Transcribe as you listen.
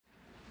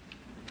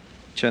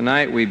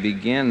Tonight we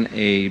begin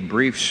a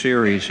brief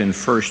series in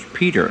 1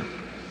 Peter.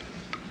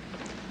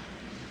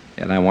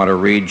 And I want to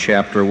read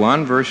chapter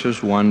 1,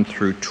 verses 1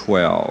 through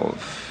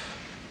 12.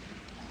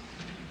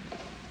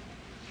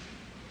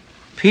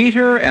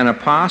 Peter, an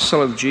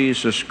apostle of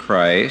Jesus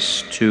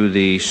Christ, to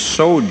the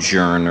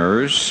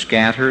sojourners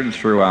scattered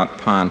throughout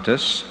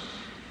Pontus,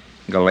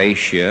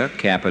 Galatia,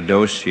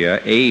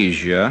 Cappadocia,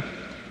 Asia,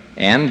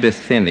 and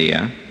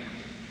Bithynia,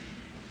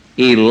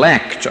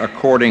 elect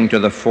according to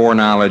the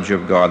foreknowledge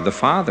of God the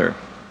Father,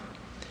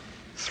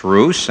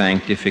 through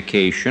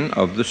sanctification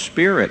of the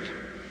Spirit,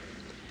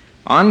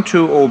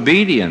 unto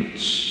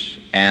obedience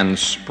and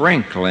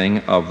sprinkling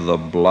of the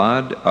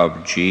blood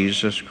of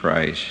Jesus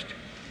Christ.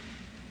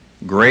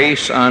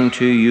 Grace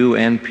unto you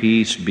and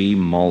peace be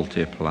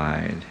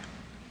multiplied.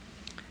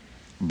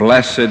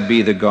 Blessed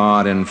be the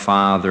God and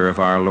Father of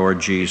our Lord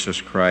Jesus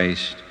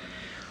Christ,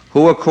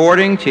 who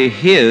according to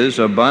his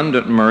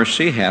abundant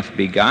mercy hath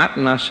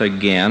begotten us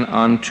again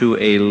unto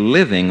a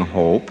living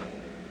hope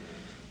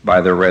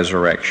by the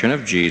resurrection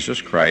of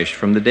Jesus Christ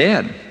from the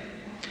dead,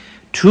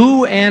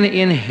 to an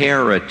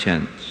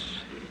inheritance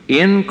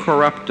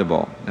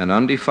incorruptible and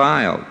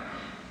undefiled,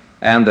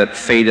 and that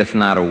fadeth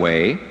not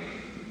away,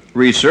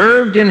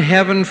 reserved in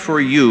heaven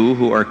for you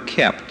who are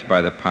kept by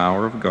the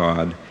power of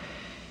God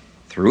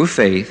through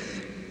faith,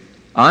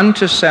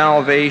 unto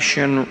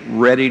salvation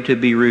ready to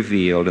be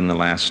revealed in the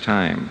last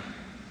time.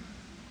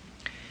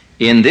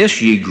 In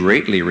this ye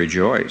greatly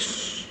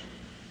rejoice,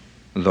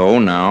 though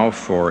now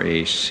for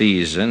a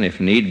season, if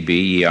need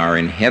be, ye are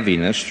in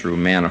heaviness through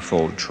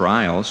manifold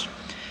trials,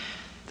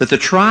 that the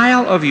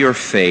trial of your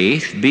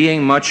faith,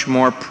 being much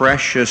more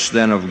precious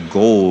than of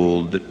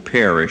gold that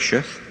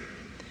perisheth,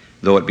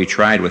 though it be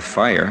tried with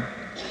fire,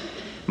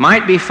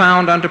 might be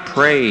found unto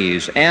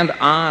praise and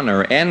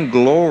honor and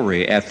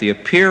glory at the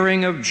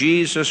appearing of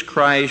Jesus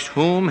Christ,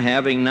 whom,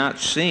 having not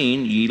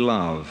seen, ye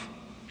love,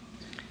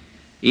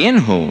 in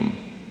whom,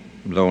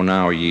 though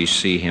now ye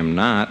see him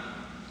not,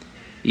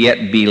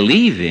 yet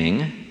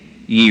believing,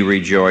 ye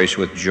rejoice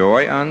with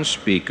joy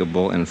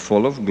unspeakable and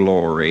full of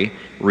glory,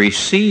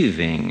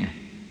 receiving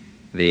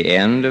the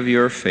end of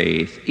your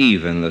faith,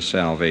 even the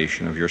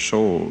salvation of your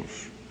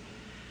souls,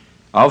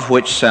 of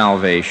which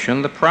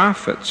salvation the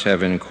prophets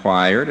have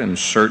inquired and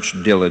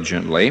searched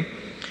diligently,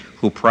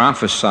 who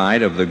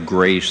prophesied of the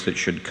grace that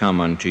should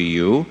come unto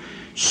you,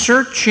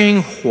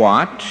 searching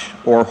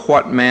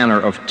what manner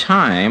of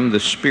time the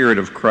Spirit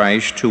of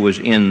Christ who was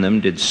in them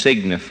did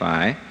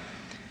signify,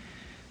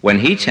 when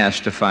he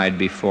testified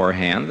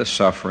beforehand the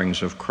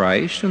sufferings of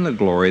Christ and the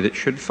glory that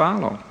should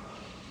follow,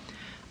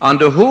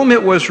 unto whom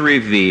it was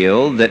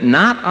revealed that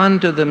not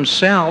unto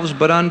themselves,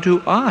 but unto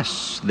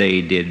us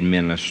they did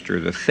minister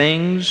the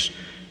things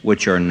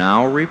which are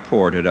now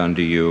reported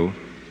unto you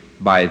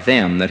by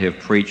them that have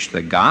preached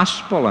the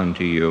gospel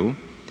unto you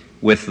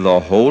with the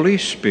Holy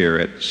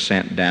Spirit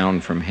sent down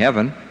from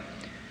heaven,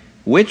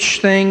 which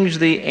things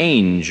the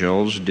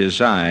angels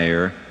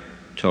desire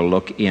to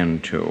look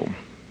into.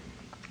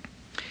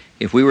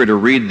 If we were to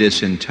read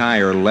this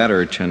entire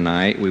letter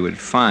tonight, we would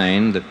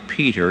find that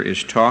Peter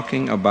is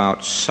talking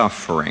about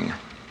suffering.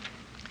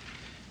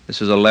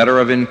 This is a letter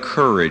of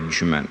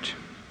encouragement.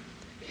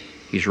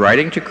 He's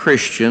writing to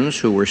Christians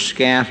who were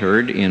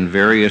scattered in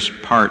various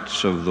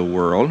parts of the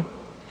world,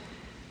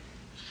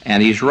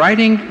 and he's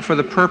writing for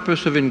the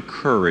purpose of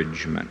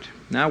encouragement.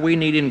 Now, we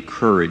need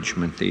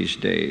encouragement these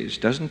days.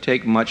 It doesn't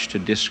take much to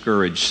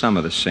discourage some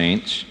of the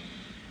saints.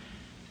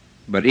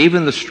 But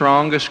even the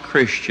strongest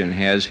Christian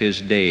has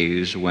his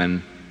days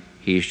when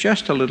he's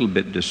just a little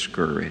bit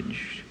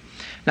discouraged.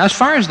 Now, as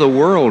far as the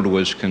world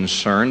was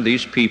concerned,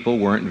 these people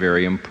weren't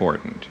very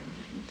important.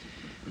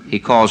 He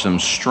calls them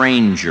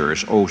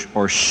strangers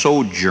or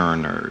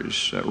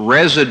sojourners,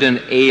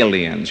 resident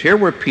aliens. Here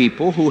were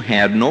people who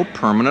had no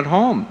permanent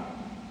home.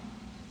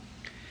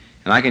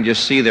 And I can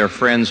just see their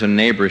friends and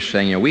neighbors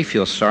saying, we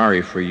feel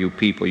sorry for you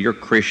people. You're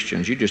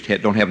Christians. You just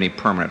don't have any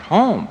permanent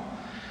home.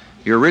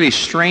 You're really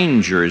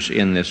strangers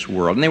in this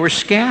world. And they were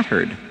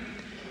scattered.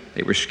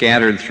 They were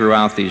scattered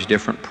throughout these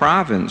different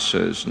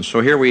provinces. And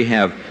so here we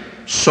have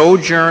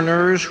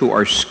sojourners who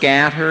are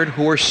scattered,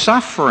 who are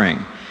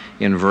suffering.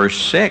 In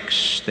verse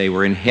 6, they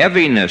were in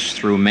heaviness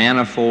through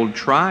manifold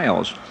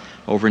trials.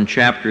 Over in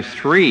chapter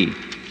 3,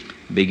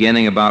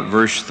 beginning about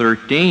verse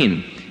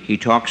 13, he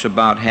talks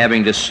about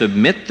having to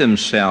submit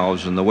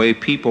themselves and the way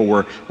people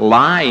were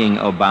lying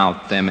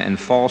about them and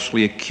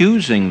falsely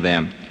accusing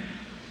them.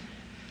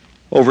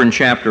 Over in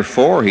chapter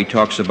 4, he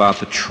talks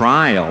about the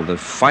trial, the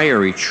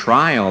fiery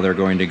trial they're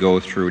going to go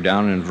through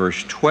down in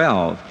verse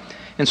 12.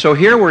 And so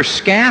here we're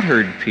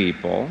scattered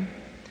people,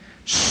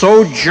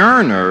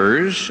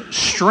 sojourners,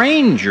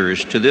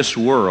 strangers to this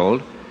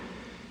world,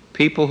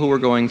 people who were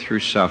going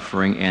through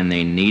suffering, and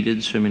they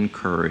needed some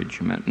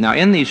encouragement. Now,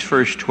 in these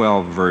first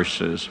 12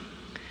 verses,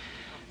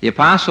 the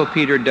Apostle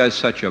Peter does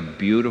such a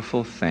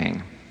beautiful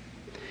thing.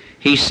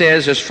 He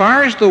says, as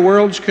far as the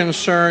world's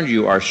concerned,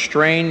 you are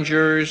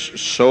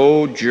strangers,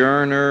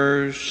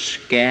 sojourners,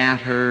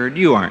 scattered.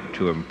 You aren't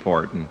too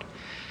important.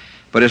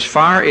 But as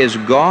far as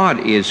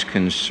God is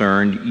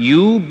concerned,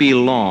 you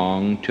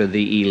belong to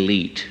the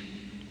elite.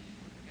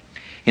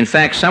 In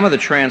fact, some of the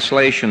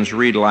translations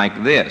read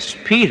like this: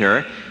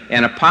 Peter,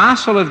 an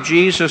apostle of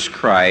Jesus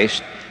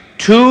Christ,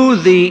 to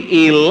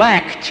the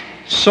elect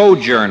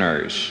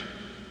sojourners.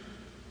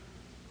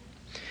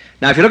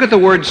 Now, if you look at the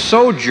word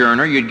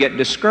sojourner, you'd get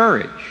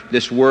discouraged.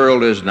 This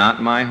world is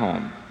not my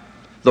home.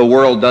 The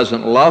world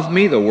doesn't love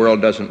me. The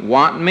world doesn't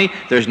want me.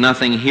 There's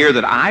nothing here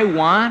that I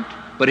want,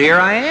 but here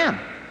I am.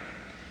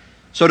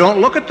 So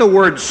don't look at the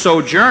word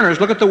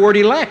sojourners, look at the word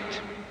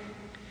elect.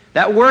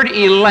 That word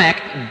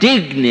elect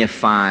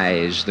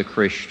dignifies the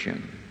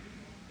Christian.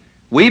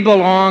 We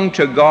belong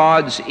to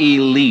God's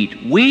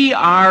elite. We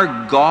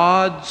are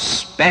God's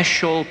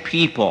special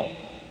people.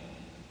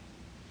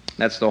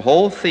 That's the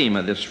whole theme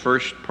of this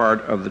first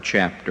part of the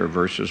chapter,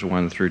 verses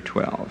 1 through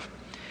 12.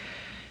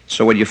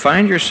 So when you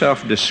find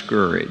yourself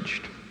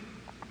discouraged,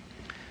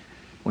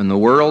 when the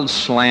world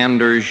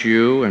slanders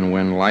you, and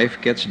when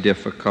life gets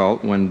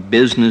difficult, when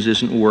business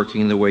isn't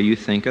working the way you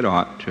think it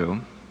ought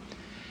to,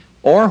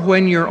 or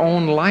when your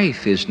own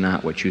life is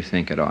not what you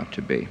think it ought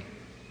to be,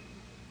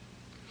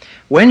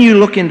 when you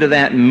look into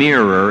that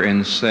mirror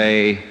and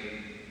say,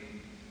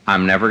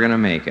 I'm never going to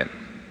make it,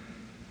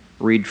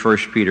 read 1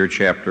 Peter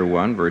chapter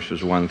 1,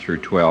 verses 1 through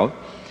 12,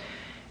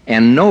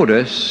 and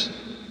notice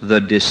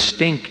the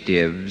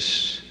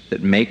distinctives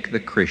that make the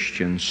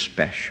Christian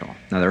special.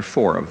 Now, there are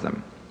 4 of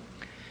them.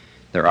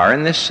 There are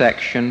in this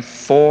section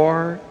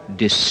 4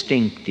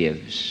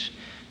 distinctives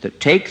that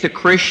take the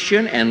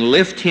Christian and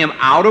lift him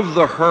out of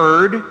the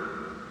herd,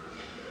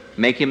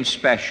 make him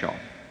special.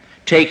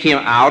 Take him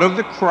out of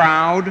the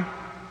crowd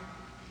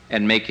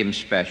and make him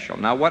special.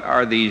 Now, what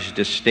are these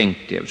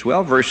distinctives?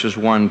 Well, verses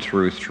 1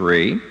 through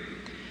 3,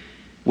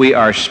 we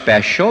are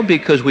special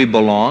because we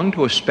belong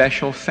to a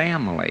special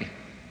family.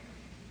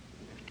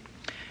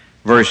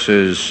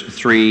 Verses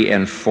 3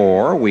 and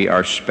 4, we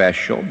are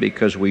special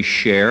because we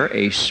share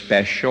a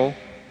special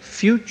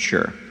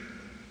future.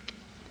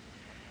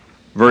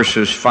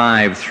 Verses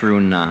 5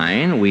 through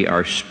 9, we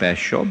are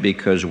special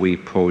because we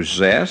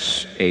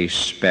possess a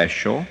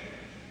special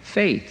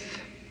faith.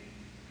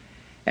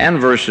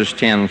 And verses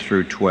 10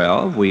 through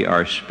 12, we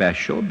are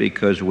special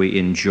because we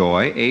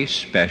enjoy a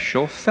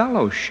special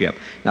fellowship.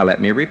 Now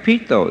let me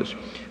repeat those.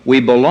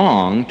 We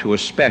belong to a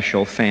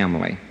special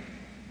family.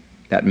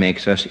 That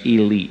makes us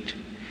elite.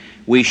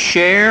 We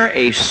share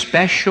a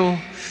special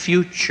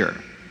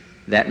future.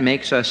 That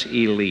makes us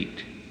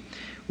elite.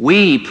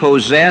 We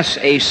possess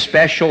a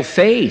special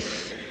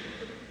faith.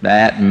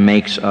 That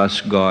makes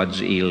us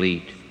God's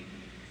elite.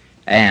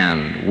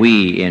 And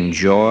we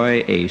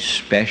enjoy a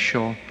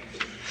special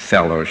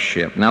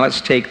fellowship. Now let's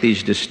take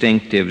these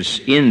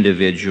distinctives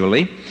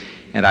individually,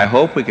 and I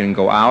hope we can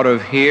go out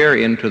of here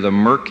into the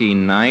murky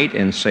night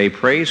and say,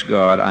 praise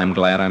God, I'm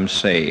glad I'm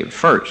saved.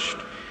 First,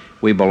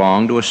 we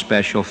belong to a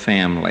special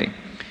family.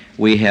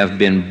 We have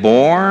been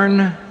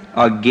born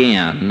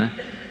again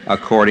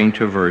according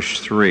to verse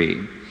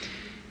 3.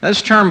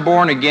 This term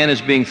born again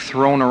is being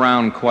thrown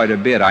around quite a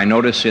bit. I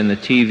notice in the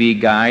TV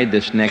guide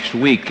this next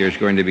week there's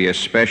going to be a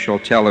special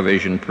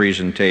television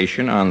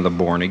presentation on the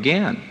born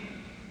again.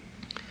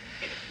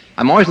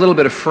 I'm always a little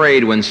bit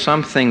afraid when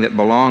something that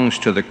belongs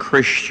to the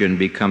Christian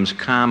becomes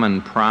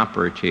common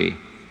property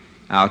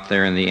out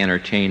there in the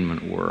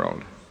entertainment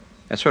world.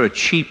 That sort of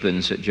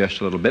cheapens it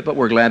just a little bit, but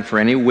we're glad for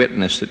any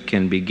witness that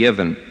can be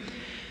given.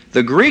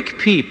 The Greek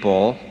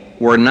people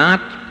were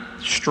not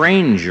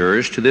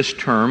strangers to this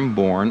term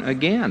born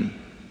again.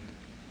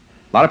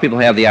 A lot of people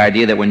have the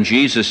idea that when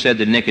Jesus said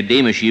to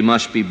Nicodemus, you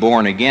must be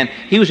born again,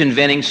 he was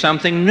inventing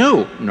something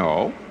new.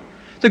 No.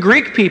 The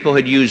Greek people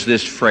had used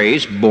this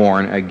phrase,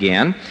 born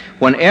again,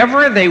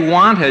 whenever they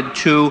wanted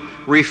to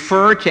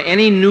refer to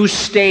any new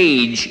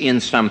stage in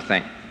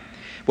something.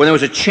 When there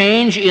was a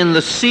change in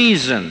the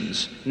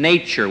seasons,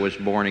 nature was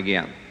born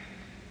again.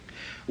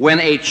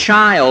 When a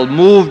child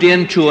moved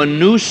into a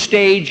new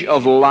stage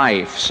of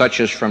life,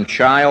 such as from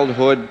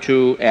childhood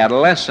to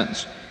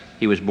adolescence,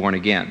 he was born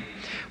again.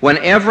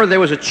 Whenever there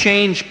was a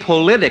change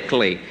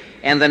politically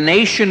and the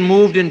nation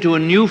moved into a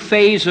new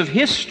phase of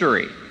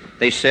history,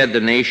 they said the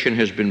nation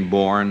has been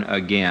born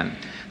again.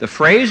 The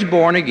phrase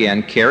born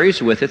again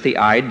carries with it the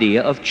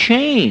idea of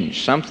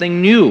change,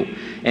 something new.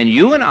 And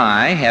you and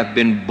I have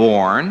been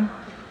born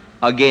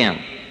again.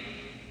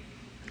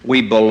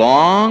 We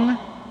belong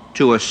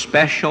to a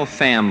special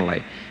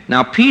family.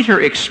 Now, Peter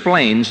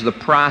explains the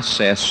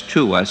process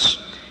to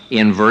us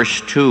in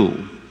verse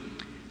 2.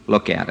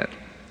 Look at it.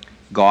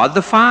 God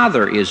the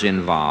Father is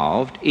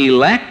involved,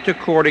 elect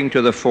according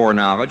to the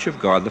foreknowledge of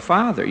God the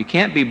Father. You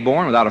can't be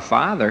born without a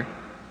father.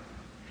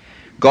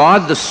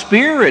 God the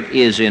Spirit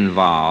is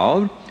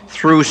involved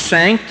through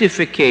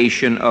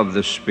sanctification of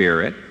the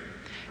Spirit,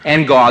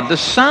 and God the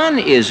Son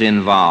is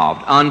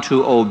involved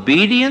unto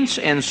obedience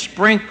and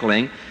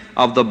sprinkling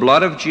of the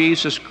blood of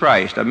Jesus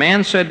Christ. A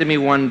man said to me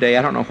one day,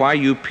 I don't know why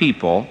you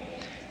people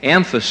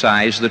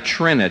emphasize the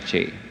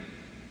Trinity.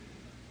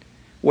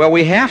 Well,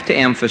 we have to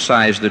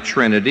emphasize the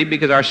Trinity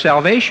because our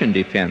salvation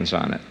depends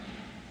on it.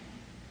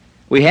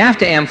 We have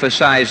to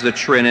emphasize the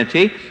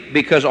Trinity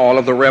because all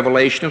of the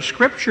revelation of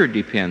Scripture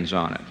depends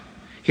on it.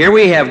 Here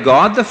we have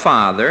God the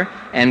Father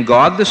and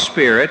God the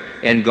Spirit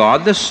and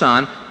God the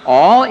Son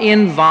all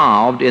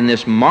involved in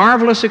this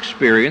marvelous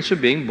experience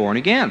of being born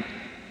again.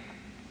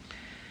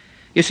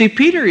 You see,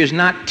 Peter is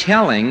not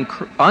telling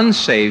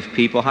unsaved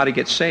people how to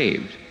get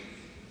saved.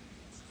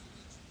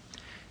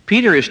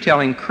 Peter is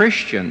telling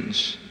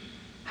Christians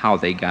how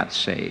they got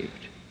saved.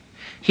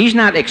 He's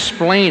not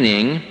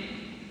explaining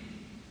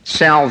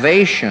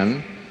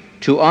salvation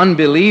to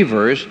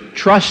unbelievers,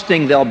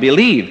 trusting they'll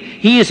believe.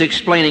 He is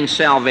explaining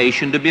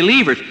salvation to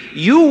believers.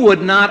 You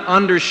would not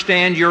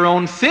understand your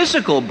own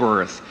physical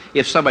birth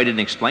if somebody didn't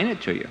explain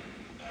it to you.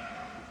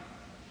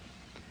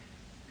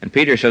 And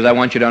Peter says, I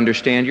want you to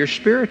understand your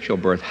spiritual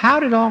birth. How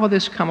did all of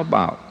this come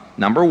about?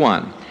 Number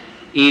one,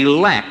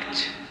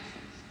 elect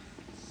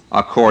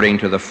according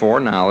to the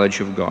foreknowledge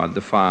of God the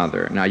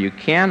Father. Now, you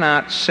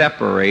cannot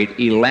separate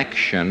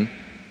election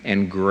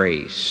and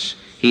grace.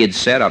 He had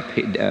said up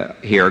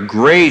here,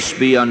 grace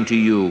be unto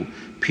you,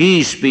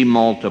 peace be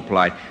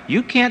multiplied.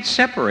 You can't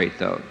separate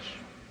those.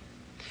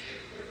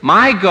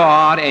 My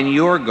God and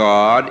your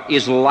God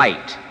is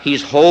light.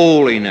 He's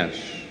holiness.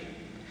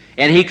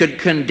 And he could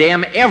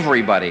condemn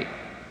everybody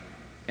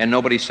and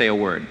nobody say a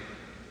word.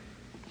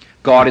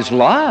 God is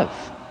love.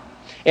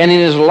 And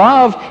in his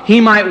love, he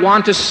might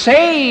want to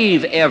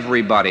save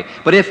everybody.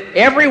 But if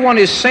everyone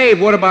is saved,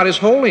 what about his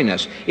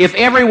holiness? If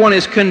everyone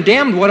is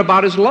condemned, what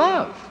about his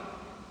love?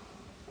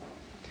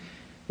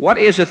 What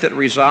is it that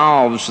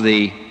resolves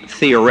the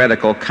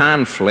theoretical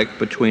conflict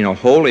between a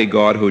holy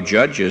God who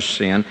judges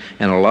sin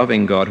and a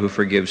loving God who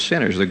forgives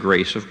sinners? The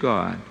grace of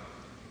God.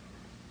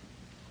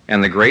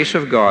 And the grace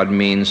of God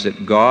means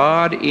that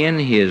God in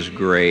his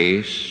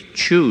grace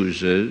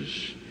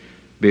chooses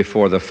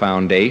before the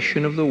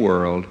foundation of the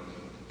world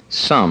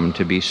some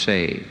to be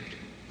saved.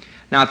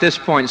 Now at this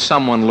point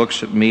someone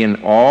looks at me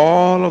and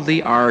all of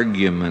the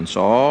arguments,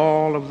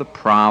 all of the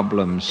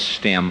problems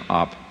stem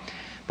up.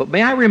 But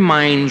may I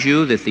remind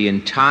you that the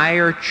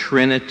entire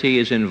Trinity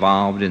is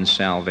involved in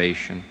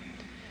salvation.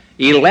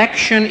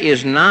 Election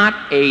is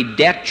not a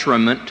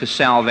detriment to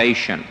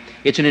salvation.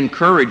 It's an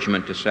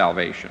encouragement to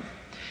salvation.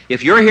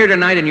 If you're here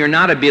tonight and you're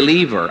not a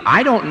believer,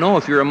 I don't know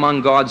if you're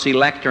among God's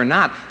elect or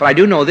not, but I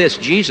do know this,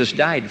 Jesus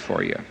died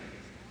for you.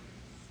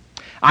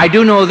 I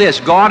do know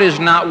this, God is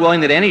not willing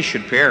that any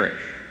should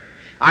perish.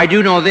 I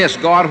do know this,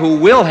 God who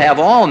will have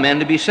all men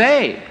to be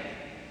saved.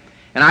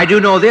 And I do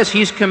know this,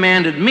 he's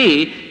commanded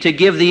me to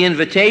give the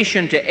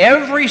invitation to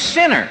every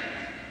sinner.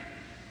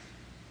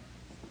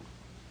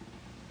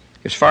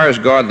 As far as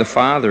God the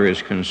Father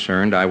is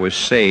concerned, I was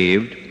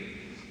saved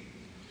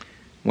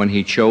when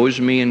he chose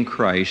me in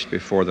Christ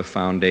before the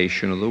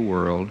foundation of the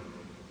world,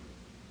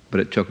 but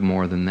it took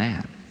more than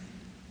that.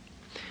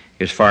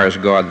 As far as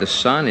God the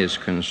Son is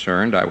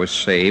concerned, I was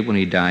saved when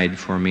he died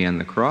for me on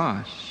the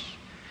cross.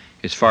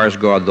 As far as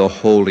God the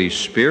Holy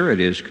Spirit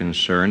is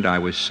concerned, I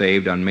was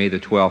saved on May the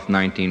 12th,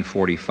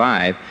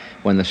 1945,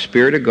 when the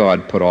Spirit of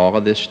God put all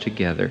of this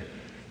together,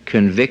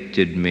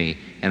 convicted me,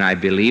 and I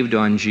believed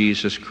on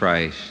Jesus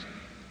Christ.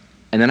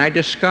 And then I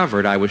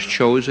discovered I was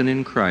chosen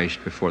in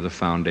Christ before the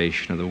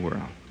foundation of the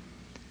world.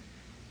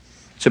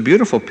 It's a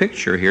beautiful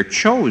picture here,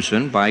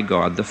 chosen by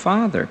God the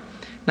Father.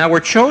 Now, we're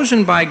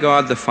chosen by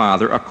God the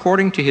Father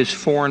according to his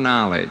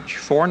foreknowledge.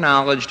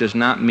 Foreknowledge does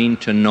not mean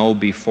to know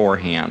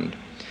beforehand.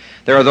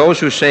 There are those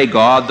who say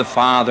God the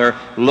Father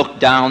looked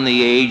down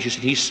the ages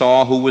and he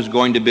saw who was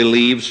going to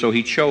believe, so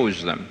he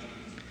chose them.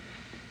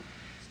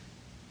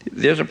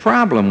 There's a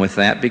problem with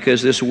that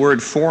because this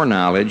word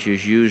foreknowledge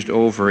is used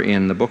over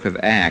in the book of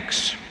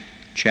Acts,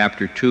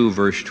 chapter 2,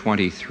 verse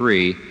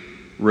 23,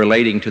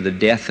 relating to the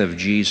death of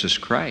Jesus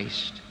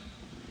Christ.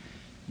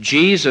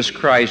 Jesus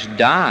Christ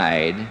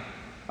died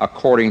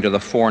according to the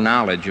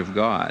foreknowledge of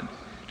God.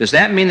 Does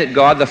that mean that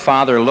God the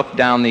Father looked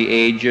down the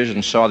ages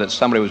and saw that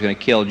somebody was going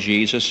to kill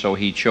Jesus, so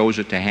he chose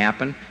it to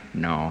happen?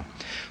 No.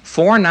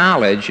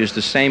 Foreknowledge is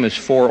the same as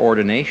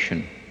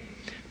foreordination.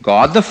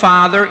 God the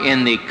Father,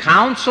 in the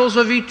councils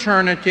of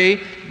eternity,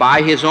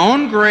 by his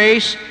own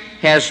grace,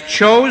 has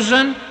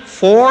chosen,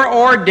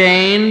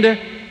 foreordained.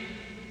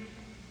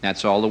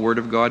 That's all the Word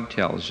of God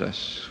tells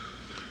us.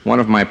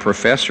 One of my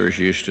professors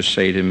used to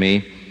say to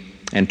me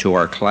and to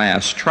our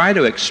class, try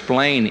to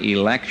explain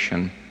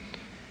election.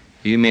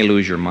 You may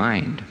lose your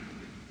mind.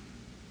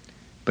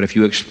 But if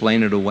you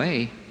explain it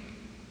away,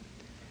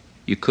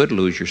 you could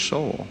lose your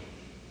soul.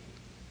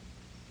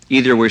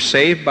 Either we're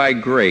saved by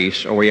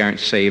grace or we aren't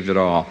saved at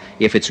all.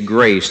 If it's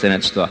grace, then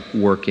it's the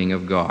working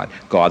of God.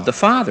 God the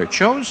Father,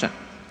 chosen.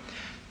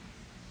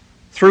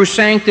 Through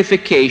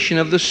sanctification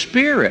of the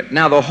Spirit.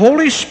 Now, the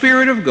Holy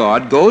Spirit of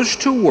God goes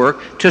to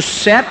work to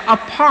set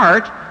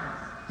apart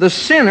the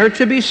sinner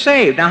to be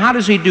saved. Now, how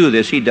does he do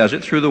this? He does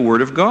it through the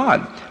Word of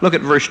God. Look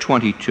at verse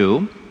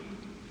 22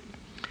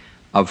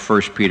 of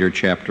 1 Peter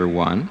chapter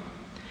 1.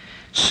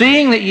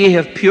 Seeing that ye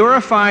have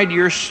purified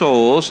your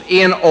souls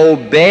in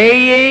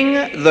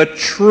obeying the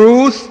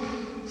truth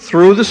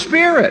through the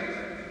Spirit.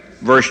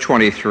 Verse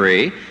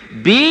 23,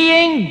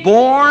 being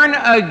born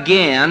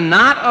again,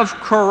 not of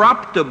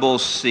corruptible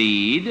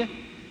seed,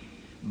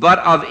 but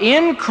of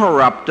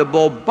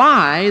incorruptible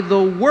by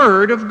the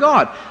Word of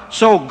God.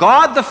 So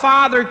God the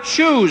Father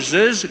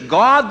chooses,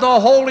 God the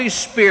Holy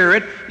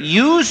Spirit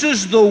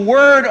uses the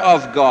Word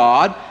of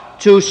God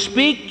to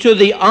speak to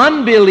the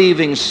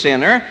unbelieving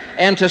sinner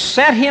and to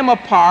set him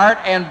apart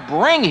and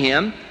bring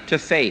him to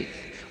faith.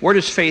 Where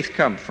does faith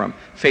come from?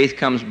 Faith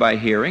comes by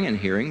hearing, and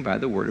hearing by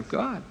the Word of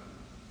God.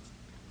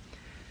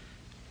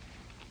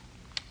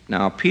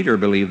 Now, Peter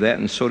believed that,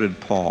 and so did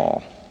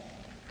Paul.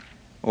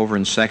 Over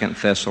in 2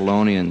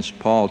 Thessalonians,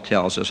 Paul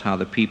tells us how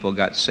the people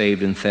got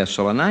saved in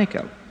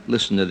Thessalonica.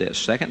 Listen to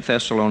this, 2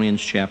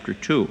 Thessalonians chapter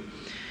 2.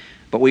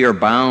 But we are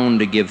bound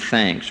to give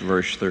thanks,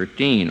 verse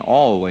 13,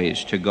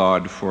 always to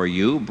God for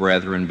you,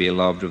 brethren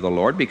beloved of the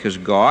Lord, because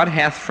God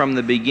hath from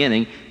the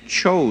beginning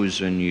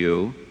chosen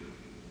you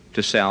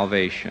to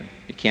salvation.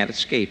 You can't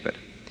escape it.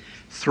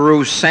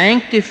 Through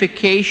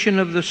sanctification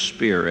of the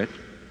Spirit,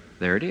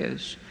 there it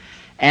is,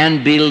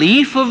 and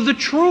belief of the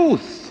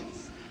truth,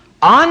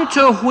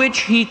 unto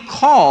which he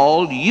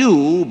called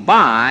you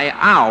by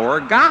our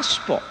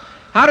gospel.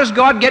 How does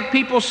God get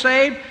people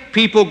saved?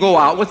 People go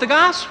out with the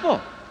gospel.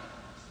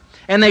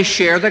 And they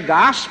share the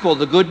gospel,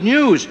 the good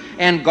news.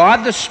 And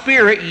God the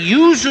Spirit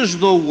uses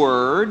the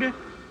Word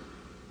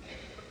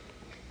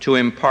to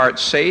impart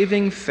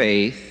saving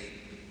faith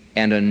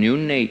and a new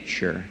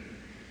nature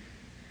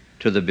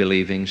to the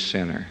believing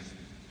sinner.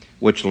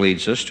 Which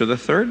leads us to the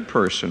third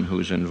person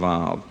who's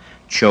involved.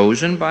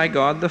 Chosen by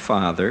God the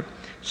Father,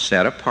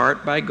 set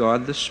apart by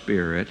God the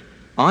Spirit,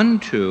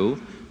 unto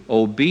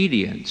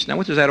obedience. Now,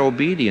 what does that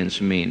obedience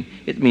mean?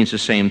 It means the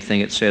same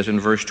thing it says in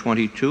verse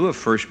 22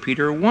 of 1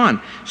 Peter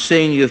 1,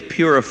 saying you have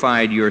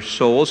purified your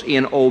souls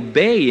in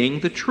obeying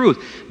the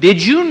truth.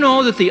 Did you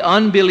know that the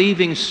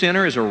unbelieving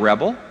sinner is a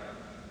rebel?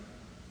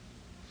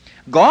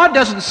 God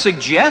doesn't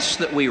suggest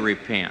that we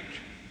repent.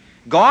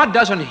 God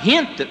doesn't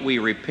hint that we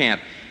repent.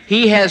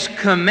 He has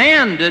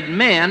commanded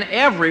men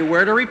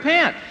everywhere to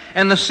repent.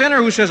 And the sinner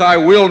who says, I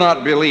will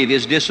not believe,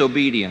 is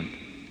disobedient.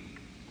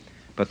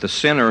 But the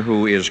sinner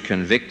who is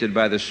convicted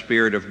by the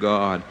Spirit of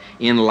God,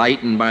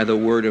 enlightened by the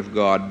Word of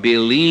God,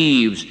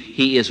 believes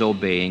he is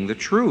obeying the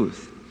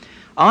truth.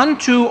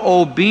 Unto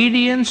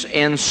obedience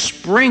and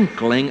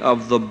sprinkling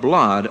of the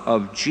blood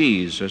of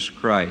Jesus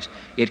Christ.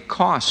 It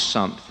costs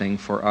something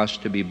for us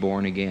to be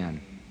born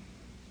again.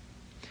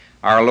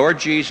 Our Lord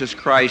Jesus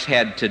Christ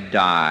had to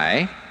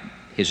die.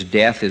 His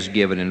death is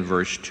given in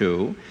verse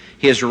 2.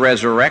 His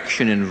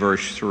resurrection in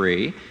verse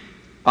 3.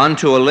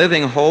 Unto a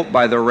living hope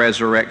by the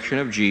resurrection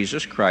of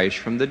Jesus Christ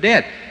from the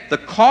dead. The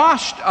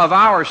cost of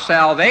our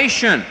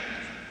salvation.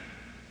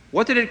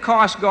 What did it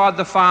cost God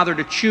the Father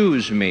to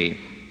choose me?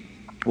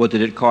 What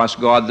did it cost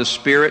God the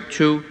Spirit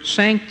to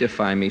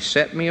sanctify me,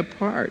 set me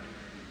apart?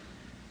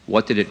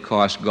 What did it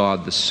cost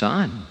God the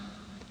Son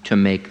to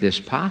make this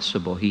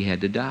possible? He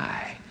had to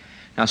die.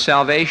 Now,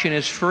 salvation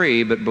is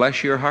free, but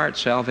bless your heart,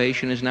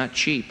 salvation is not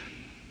cheap.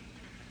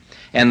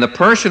 And the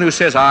person who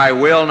says, I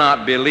will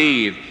not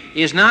believe,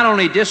 is not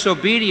only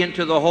disobedient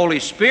to the Holy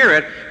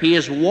Spirit, he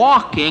is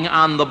walking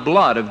on the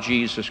blood of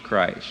Jesus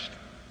Christ.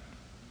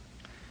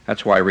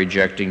 That's why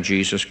rejecting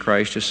Jesus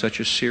Christ is such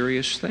a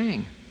serious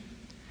thing.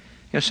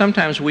 You know,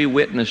 sometimes we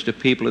witness to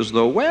people as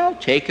though, well,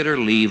 take it or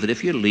leave it.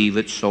 If you leave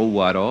it, so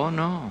what? Oh,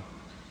 no.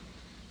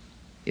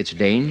 It's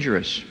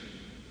dangerous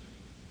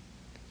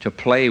to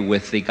play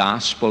with the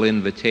gospel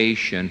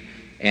invitation,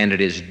 and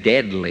it is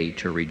deadly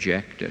to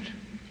reject it.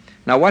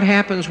 Now, what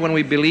happens when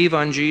we believe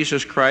on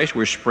Jesus Christ?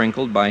 We're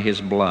sprinkled by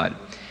His blood.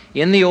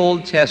 In the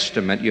Old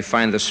Testament, you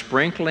find the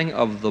sprinkling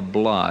of the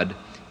blood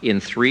in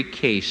 3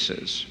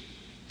 cases.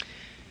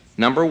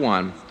 Number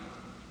 1,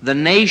 the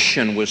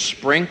nation was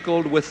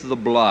sprinkled with the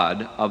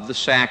blood of the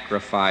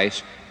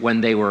sacrifice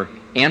when they were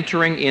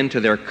entering into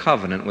their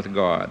covenant with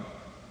God.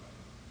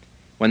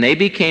 When they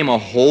became a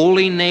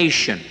holy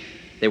nation,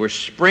 they were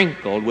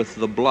sprinkled with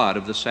the blood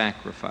of the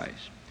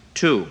sacrifice.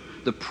 2,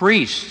 the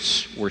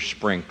priests were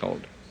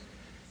sprinkled.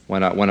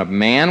 When a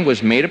man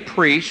was made a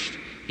priest,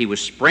 he was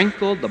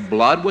sprinkled, the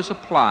blood was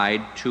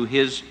applied to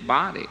his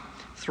body.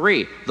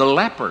 3, the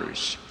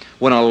lepers.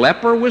 When a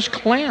leper was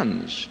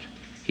cleansed,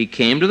 he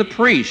came to the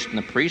priest, and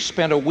the priest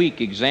spent a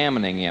week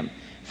examining him.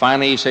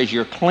 Finally, he says,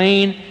 you're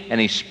clean,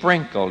 and he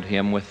sprinkled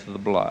him with the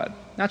blood.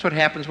 That's what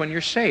happens when you're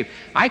saved.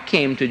 I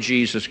came to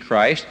Jesus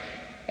Christ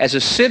as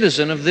a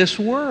citizen of this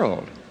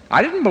world.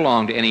 I didn't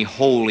belong to any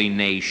holy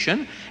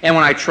nation. And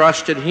when I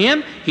trusted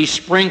Him, He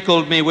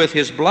sprinkled me with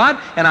His blood,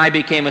 and I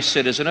became a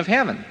citizen of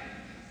heaven.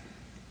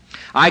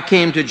 I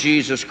came to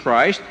Jesus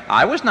Christ.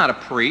 I was not a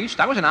priest.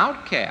 I was an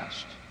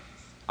outcast.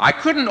 I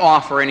couldn't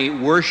offer any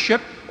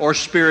worship or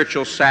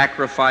spiritual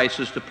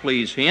sacrifices to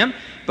please Him.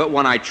 But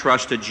when I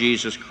trusted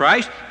Jesus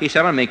Christ, He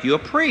said, I'm going to make you a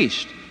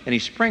priest. And He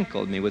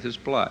sprinkled me with His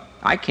blood.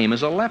 I came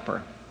as a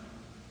leper.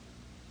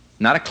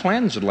 Not a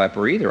cleansed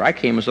leper either. I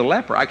came as a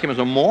leper. I came as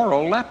a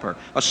moral leper,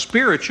 a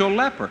spiritual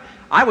leper.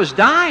 I was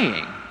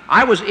dying.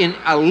 I was in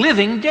a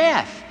living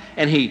death.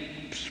 And He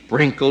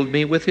sprinkled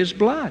me with His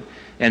blood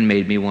and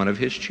made me one of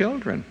His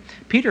children.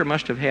 Peter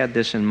must have had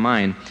this in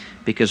mind,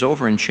 because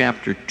over in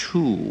chapter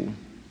 2,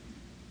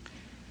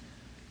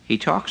 he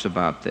talks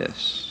about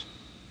this.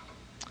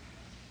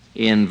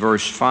 In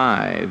verse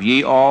 5,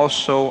 ye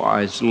also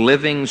as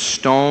living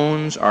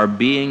stones are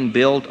being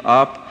built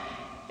up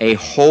a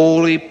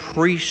holy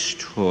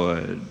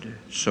priesthood.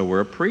 So we're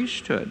a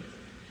priesthood.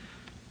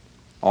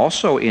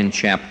 Also in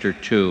chapter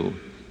 2,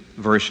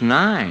 verse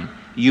 9,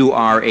 you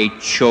are a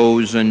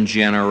chosen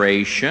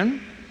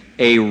generation,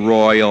 a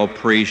royal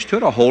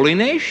priesthood, a holy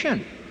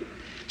nation.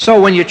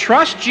 So when you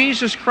trust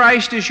Jesus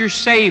Christ as your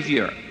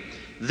Savior,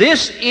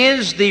 this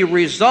is the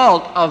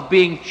result of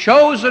being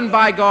chosen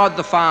by God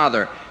the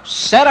Father,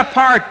 set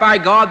apart by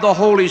God the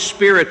Holy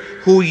Spirit,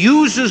 who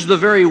uses the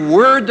very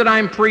word that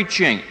I'm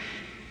preaching,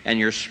 and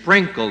you're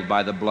sprinkled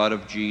by the blood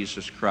of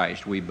Jesus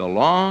Christ. We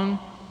belong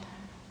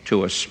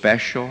to a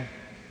special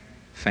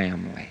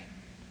family.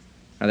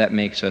 Now that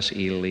makes us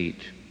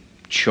elite,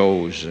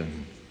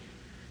 chosen,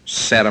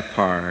 set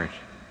apart,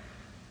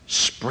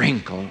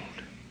 sprinkled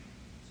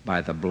by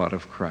the blood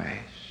of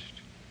Christ.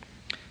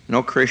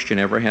 No Christian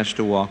ever has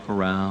to walk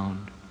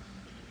around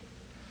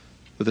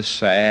with a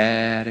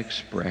sad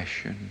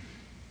expression,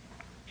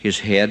 his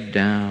head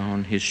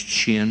down, his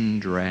chin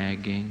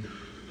dragging,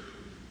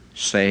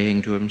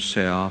 saying to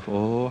himself,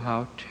 oh,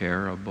 how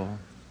terrible,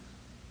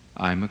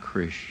 I'm a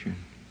Christian.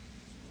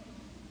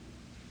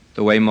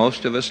 The way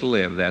most of us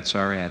live, that's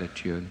our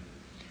attitude.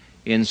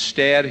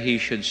 Instead, he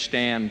should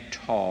stand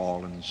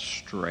tall and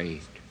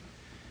straight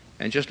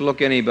and just look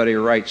anybody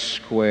right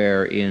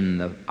square in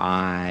the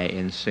eye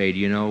and say, do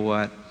you know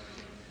what?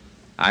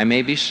 I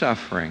may be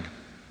suffering,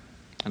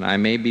 and I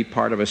may be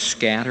part of a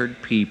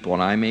scattered people,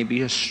 and I may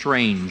be a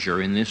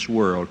stranger in this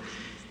world,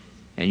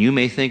 and you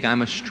may think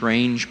I'm a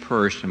strange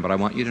person, but I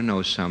want you to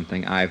know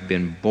something. I've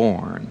been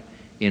born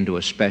into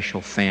a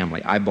special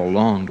family. I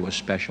belong to a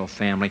special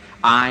family.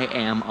 I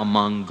am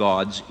among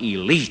God's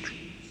elite.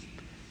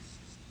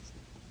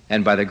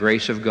 And by the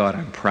grace of God,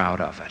 I'm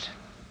proud of it.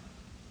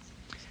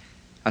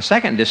 A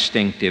second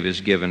distinctive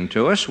is given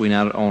to us. We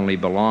not only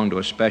belong to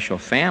a special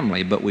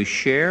family, but we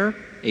share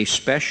a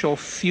special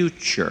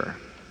future.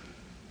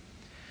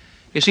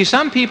 You see,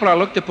 some people are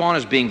looked upon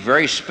as being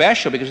very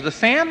special because of the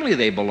family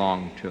they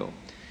belong to.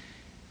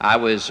 I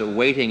was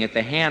waiting at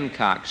the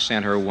Hancock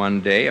Center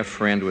one day. A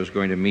friend was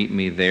going to meet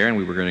me there, and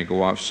we were going to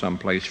go off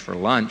someplace for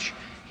lunch.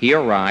 He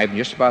arrived, and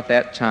just about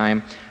that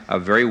time, a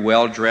very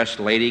well-dressed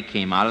lady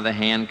came out of the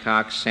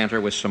Hancock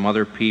Center with some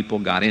other people,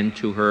 got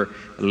into her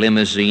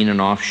limousine, and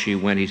off she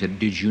went. He said,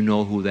 did you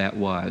know who that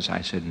was?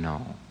 I said,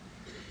 no.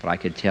 But I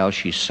could tell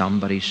she's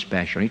somebody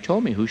special. And he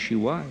told me who she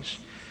was.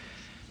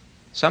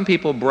 Some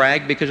people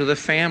brag because of the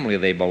family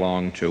they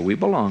belong to. We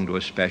belong to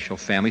a special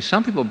family.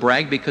 Some people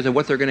brag because of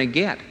what they're going to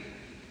get.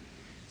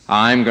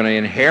 I'm going to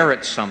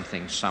inherit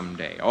something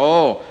someday.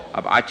 Oh,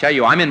 I tell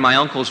you, I'm in my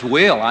uncle's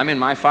will. I'm in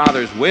my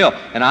father's will,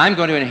 and I'm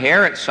going to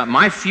inherit something.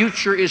 My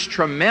future is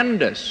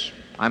tremendous.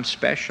 I'm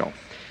special.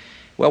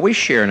 Well, we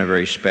share in a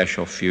very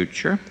special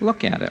future.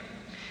 Look at it.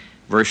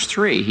 Verse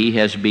 3, he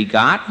has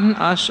begotten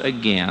us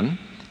again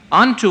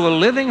unto a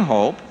living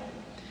hope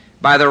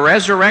by the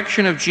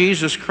resurrection of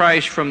Jesus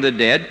Christ from the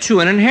dead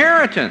to an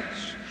inheritance,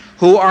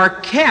 who are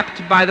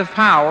kept by the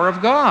power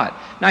of God.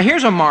 Now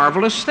here's a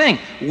marvelous thing.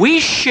 We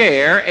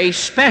share a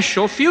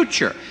special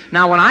future.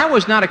 Now when I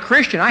was not a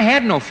Christian, I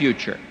had no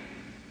future.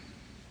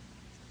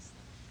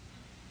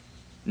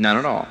 None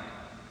at all.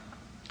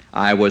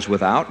 I was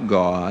without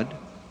God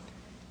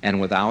and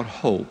without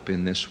hope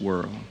in this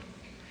world.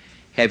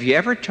 Have you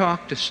ever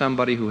talked to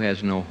somebody who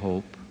has no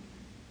hope?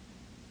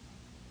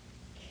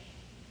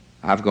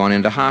 I've gone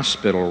into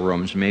hospital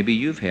rooms. Maybe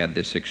you've had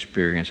this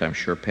experience. I'm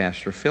sure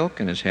Pastor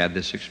Filkin has had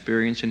this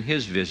experience in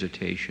his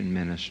visitation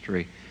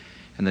ministry.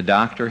 And the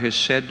doctor has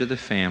said to the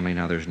family,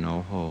 now there's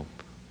no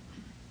hope.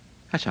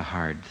 That's a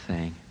hard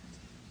thing.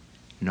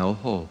 No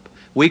hope.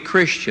 We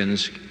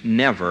Christians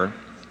never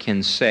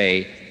can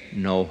say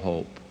no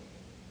hope,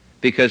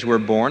 because we're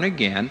born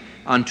again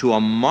unto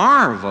a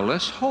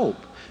marvelous hope.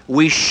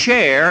 We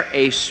share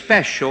a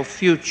special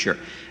future.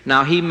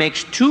 Now he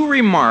makes two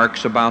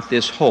remarks about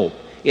this hope.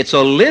 It's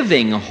a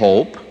living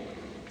hope,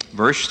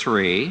 verse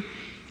 3.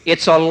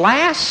 It's a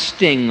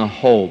lasting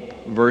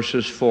hope,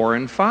 verses 4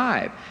 and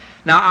 5.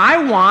 Now,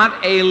 I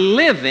want a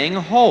living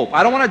hope.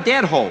 I don't want a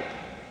dead hope.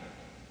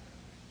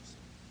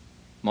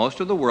 Most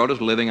of the world is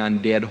living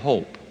on dead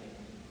hope.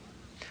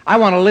 I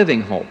want a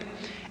living hope.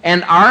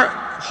 And our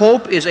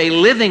hope is a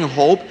living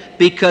hope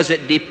because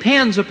it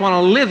depends upon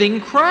a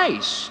living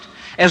Christ.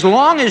 As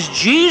long as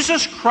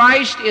Jesus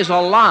Christ is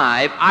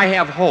alive, I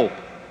have hope.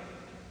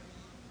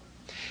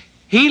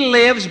 He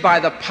lives by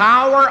the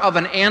power of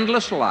an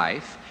endless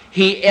life.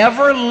 He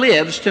ever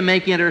lives to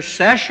make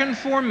intercession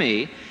for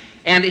me.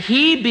 And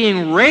he,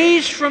 being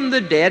raised from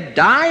the dead,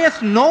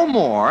 dieth no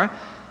more,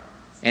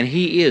 and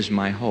he is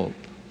my hope.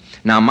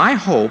 Now, my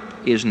hope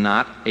is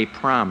not a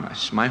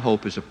promise. My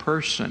hope is a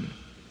person,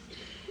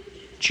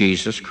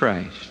 Jesus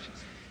Christ.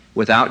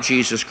 Without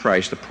Jesus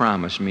Christ, the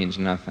promise means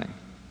nothing.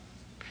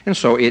 And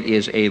so it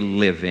is a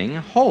living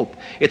hope.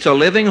 It's a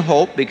living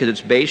hope because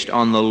it's based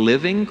on the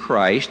living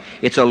Christ.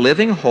 It's a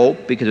living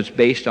hope because it's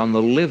based on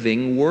the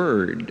living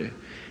Word.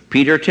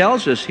 Peter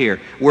tells us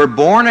here, we're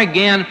born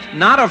again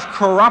not of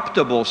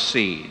corruptible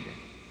seed.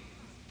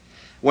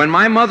 When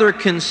my mother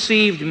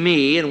conceived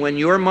me and when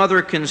your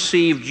mother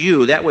conceived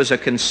you, that was a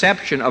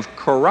conception of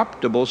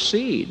corruptible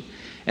seed.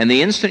 And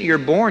the instant you're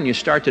born, you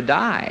start to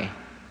die.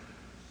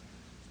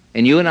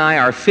 And you and I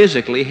are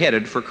physically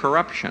headed for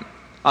corruption,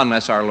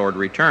 unless our Lord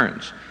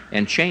returns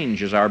and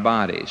changes our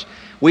bodies.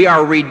 We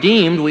are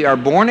redeemed, we are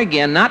born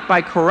again, not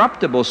by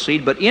corruptible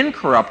seed, but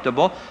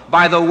incorruptible,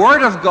 by the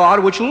Word of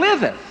God which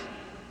liveth.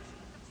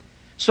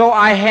 So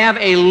I have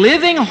a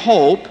living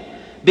hope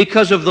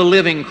because of the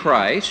living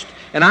Christ,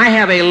 and I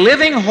have a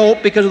living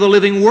hope because of the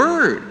living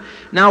Word.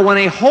 Now, when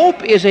a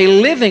hope is a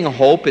living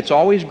hope, it's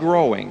always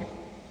growing.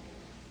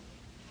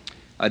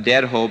 A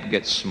dead hope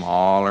gets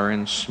smaller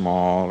and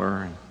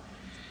smaller and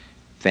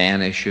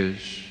vanishes.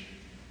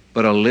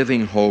 But a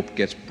living hope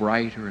gets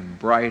brighter and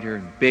brighter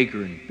and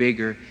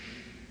bigger.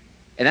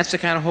 And that's the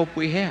kind of hope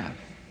we have.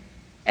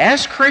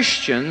 As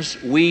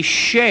Christians, we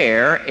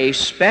share a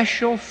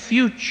special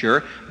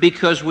future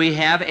because we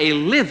have a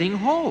living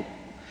hope.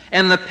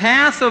 And the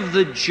path of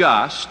the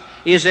just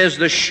is as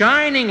the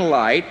shining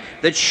light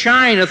that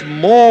shineth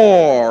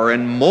more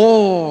and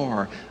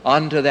more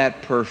unto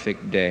that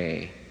perfect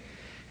day.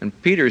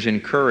 And Peter's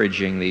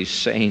encouraging these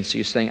saints.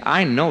 He's saying,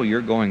 I know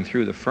you're going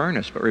through the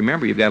furnace, but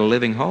remember, you've got a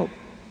living hope.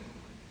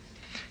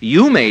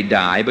 You may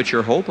die, but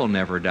your hope will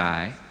never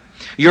die.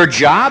 Your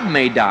job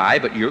may die,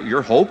 but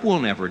your hope will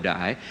never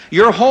die.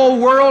 Your whole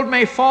world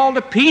may fall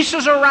to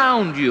pieces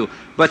around you,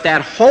 but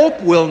that hope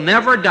will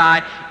never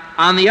die.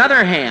 On the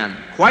other hand,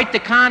 quite the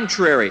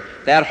contrary,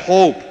 that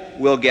hope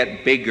will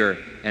get bigger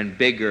and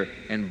bigger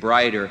and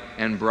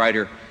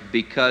brighter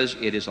because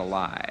it is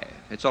alive.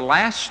 It's a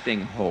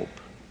lasting hope.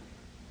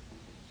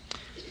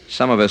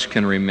 Some of us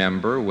can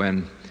remember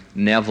when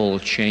Neville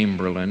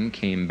Chamberlain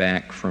came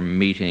back from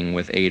meeting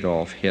with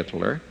Adolf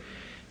Hitler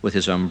with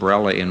his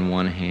umbrella in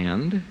one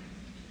hand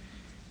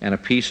and a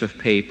piece of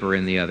paper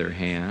in the other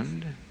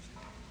hand.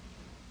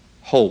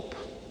 Hope,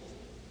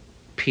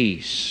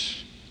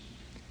 peace.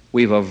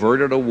 We've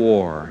averted a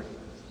war.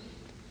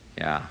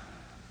 Yeah.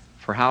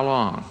 For how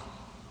long?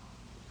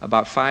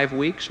 About 5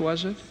 weeks,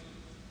 was it?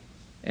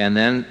 And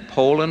then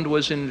Poland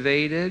was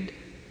invaded,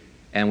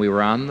 and we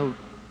were on the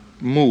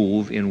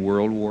move in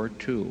World War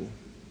II.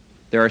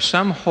 There are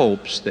some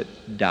hopes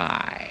that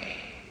die.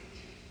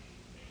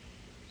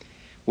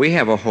 We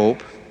have a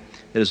hope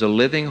that is a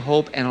living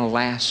hope and a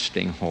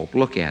lasting hope.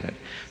 Look at it.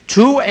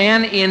 To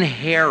an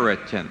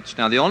inheritance.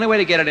 Now, the only way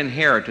to get an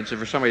inheritance is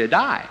for somebody to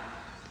die.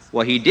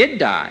 Well, he did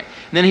die.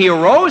 And then he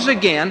arose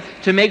again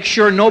to make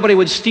sure nobody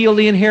would steal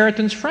the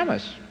inheritance from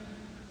us.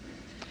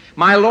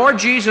 My Lord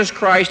Jesus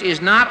Christ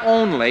is not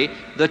only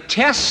the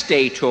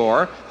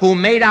testator who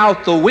made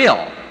out the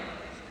will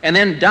and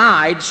then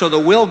died so the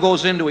will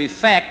goes into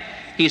effect,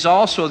 he's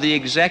also the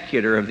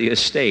executor of the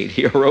estate.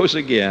 He arose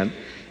again,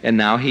 and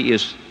now he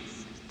is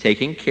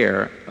taking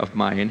care of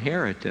my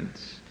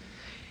inheritance.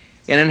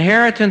 An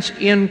inheritance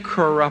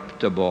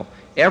incorruptible.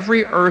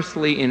 Every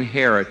earthly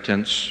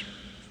inheritance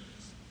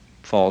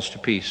falls to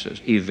pieces.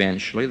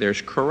 Eventually,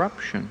 there's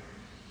corruption.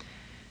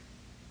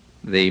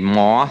 The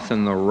moth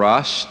and the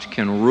rust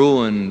can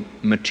ruin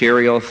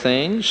material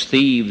things.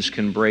 Thieves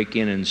can break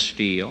in and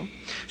steal.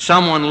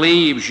 Someone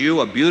leaves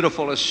you a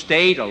beautiful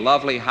estate, a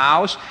lovely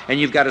house, and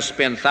you've got to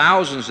spend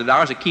thousands of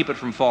dollars to keep it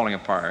from falling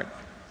apart.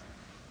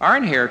 Our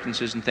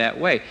inheritance isn't that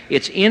way.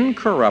 It's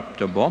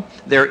incorruptible.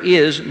 There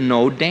is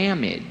no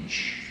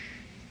damage.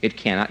 It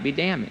cannot be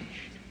damaged.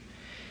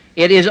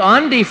 It is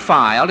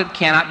undefiled. It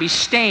cannot be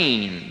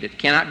stained. It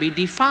cannot be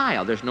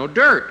defiled. There's no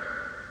dirt.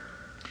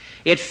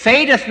 It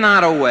fadeth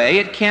not away.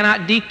 It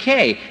cannot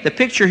decay. The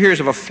picture here is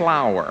of a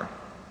flower.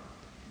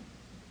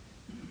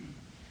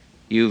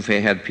 You've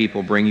had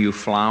people bring you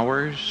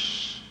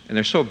flowers, and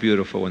they're so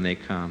beautiful when they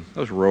come.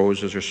 Those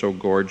roses are so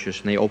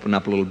gorgeous, and they open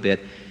up a little bit,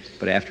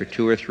 but after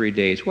 2 or 3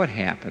 days, what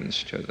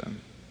happens to them?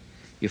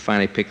 You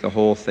finally pick the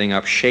whole thing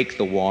up, shake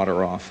the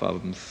water off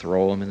of them,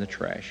 throw them in the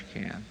trash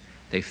can.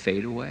 They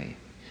fade away.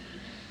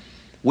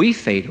 We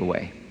fade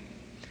away,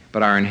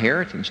 but our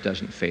inheritance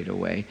doesn't fade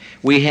away.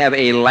 We have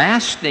a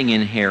lasting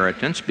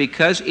inheritance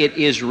because it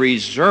is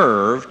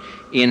reserved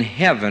in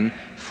heaven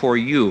for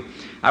you.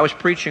 I was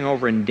preaching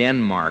over in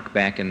Denmark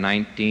back in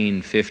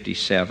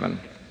 1957,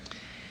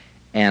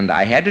 and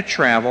I had to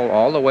travel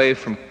all the way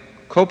from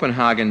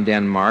Copenhagen,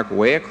 Denmark,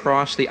 way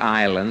across the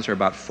islands. There are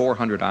about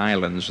 400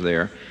 islands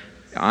there,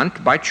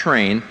 by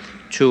train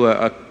to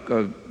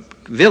a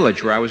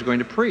village where I was going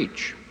to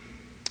preach.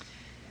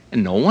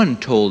 And no one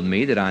told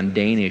me that on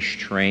Danish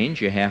trains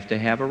you have to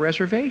have a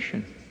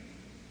reservation.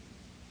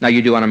 Now,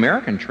 you do on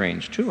American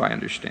trains, too, I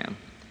understand.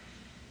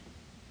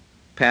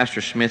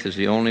 Pastor Smith is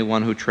the only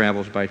one who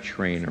travels by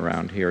train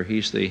around here.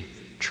 He's the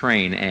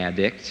train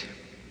addict.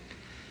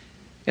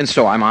 And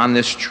so I'm on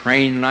this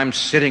train, and I'm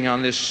sitting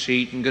on this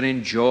seat and going to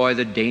enjoy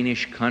the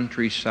Danish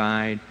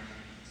countryside.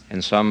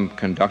 and some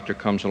conductor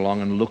comes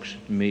along and looks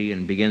at me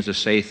and begins to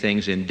say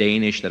things in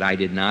Danish that I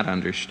did not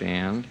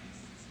understand.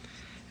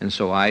 And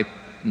so I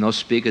no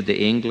speak the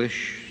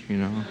English, you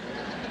know.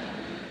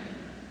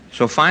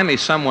 So finally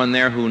someone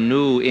there who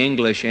knew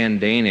English and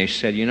Danish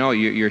said, you know,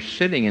 you're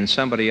sitting in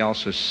somebody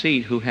else's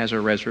seat who has a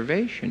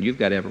reservation. You've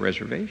got to have a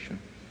reservation.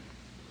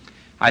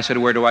 I said,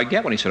 where do I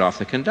get one? He said, off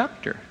the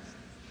conductor.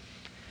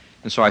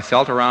 And so I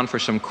felt around for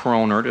some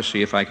kroner to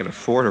see if I could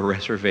afford a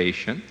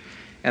reservation,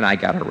 and I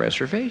got a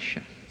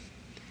reservation.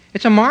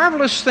 It's a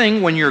marvelous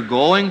thing when you're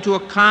going to a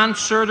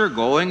concert or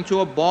going to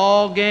a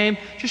ball game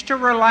just to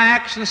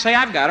relax and say,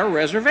 I've got a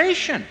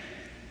reservation.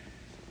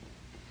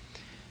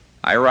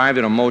 I arrived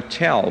at a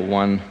motel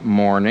one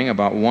morning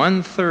about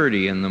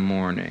 1:30 in the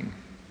morning,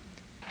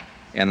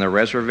 and the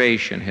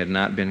reservation had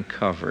not been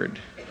covered.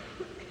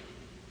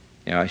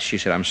 You know, she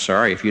said, I'm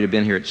sorry, if you'd have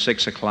been here at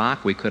 6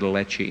 o'clock, we could have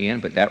let you in,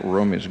 but that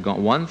room is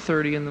gone.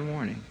 1:30 in the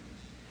morning.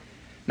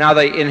 Now,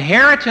 the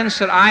inheritance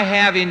that I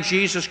have in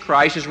Jesus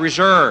Christ is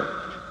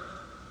reserved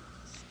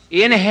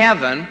in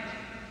heaven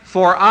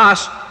for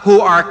us who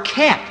are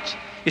kept.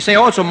 You say,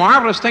 oh, it's a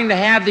marvelous thing to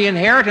have the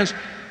inheritance.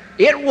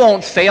 It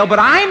won't fail, but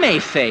I may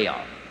fail.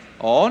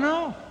 Oh,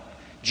 no.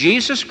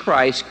 Jesus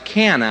Christ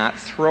cannot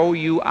throw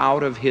you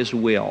out of His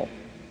will.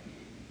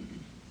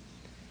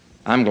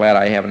 I'm glad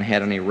I haven't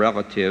had any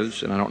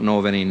relatives, and I don't know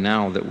of any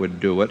now that would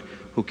do it,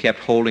 who kept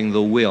holding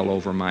the will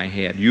over my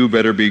head. You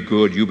better be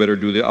good. You better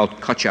do this. I'll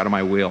cut you out of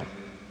my will.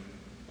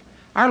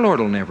 Our Lord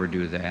will never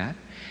do that.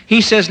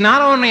 He says,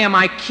 not only am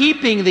I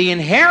keeping the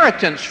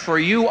inheritance for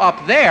you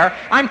up there,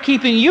 I'm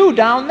keeping you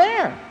down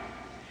there.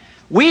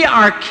 We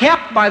are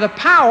kept by the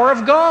power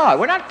of God.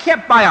 We're not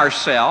kept by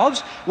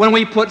ourselves. When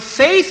we put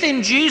faith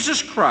in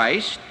Jesus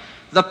Christ,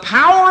 the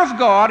power of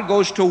God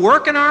goes to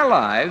work in our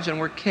lives, and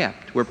we're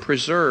kept. We're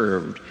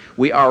preserved.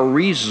 We are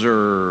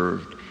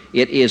reserved.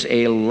 It is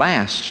a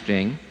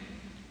lasting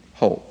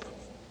hope.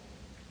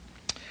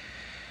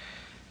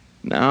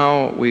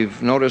 Now,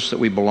 we've noticed that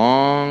we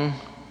belong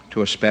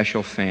to a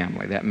special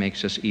family. That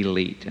makes us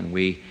elite, and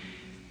we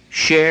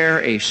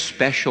share a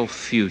special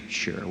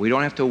future. We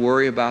don't have to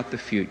worry about the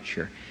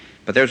future.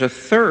 But there's a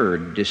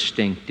third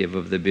distinctive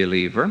of the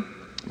believer,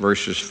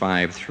 verses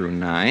 5 through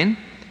 9.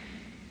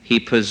 He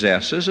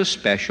possesses a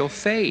special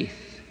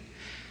faith.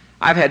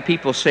 I've had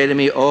people say to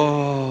me,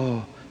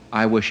 oh,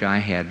 I wish I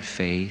had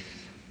faith.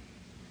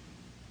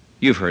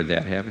 You've heard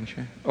that, haven't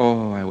you?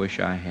 Oh, I wish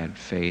I had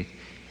faith.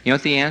 You know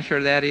what the answer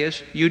to that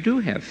is? You do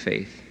have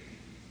faith.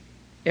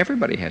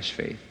 Everybody has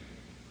faith.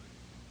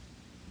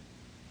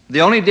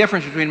 The only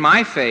difference between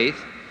my faith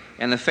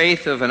and the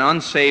faith of an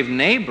unsaved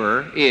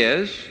neighbor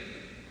is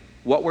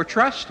what we're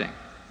trusting.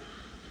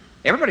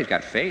 Everybody's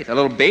got faith. A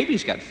little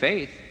baby's got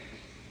faith.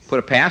 Put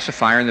a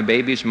pacifier in the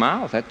baby's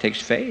mouth. That takes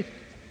faith.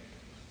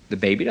 The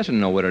baby doesn't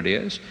know what it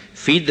is.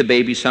 Feed the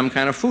baby some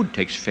kind of food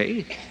takes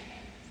faith.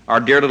 Our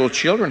dear little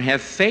children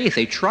have faith.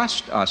 They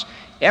trust us.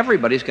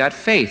 Everybody's got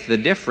faith. The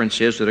difference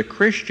is that a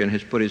Christian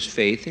has put his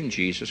faith in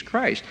Jesus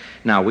Christ.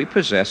 Now, we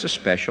possess a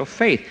special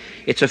faith.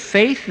 It's a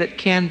faith that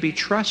can be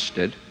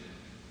trusted,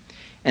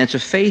 and it's a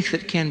faith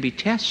that can be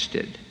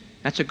tested.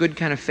 That's a good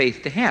kind of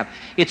faith to have.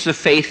 It's the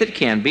faith that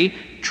can be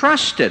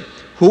trusted,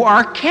 who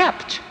are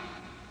kept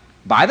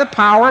by the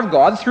power of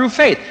God through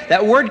faith.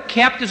 That word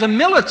kept is a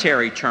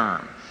military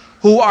term.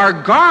 Who are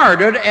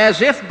guarded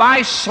as if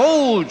by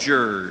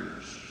soldiers.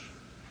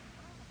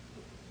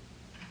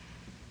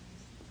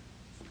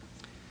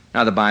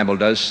 Now, the Bible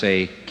does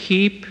say,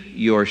 keep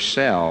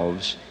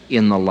yourselves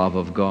in the love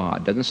of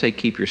God. It doesn't say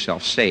keep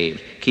yourself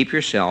saved. Keep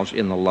yourselves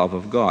in the love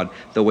of God,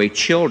 the way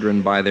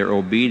children, by their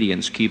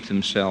obedience, keep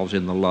themselves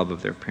in the love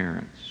of their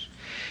parents.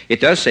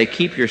 It does say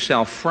keep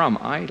yourself from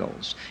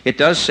idols. It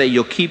does say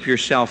you'll keep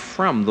yourself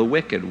from the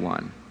wicked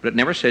one. But it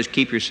never says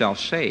keep yourself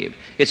saved.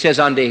 It says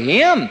unto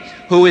Him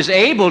who is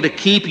able to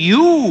keep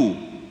you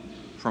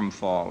from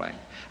falling.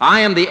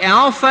 I am the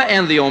Alpha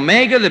and the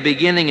Omega, the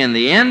beginning and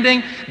the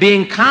ending,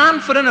 being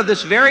confident of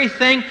this very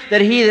thing, that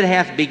He that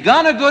hath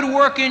begun a good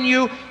work in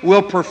you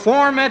will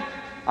perform it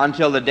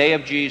until the day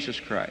of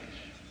Jesus Christ.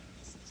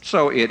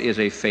 So it is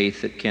a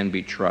faith that can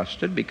be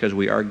trusted because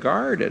we are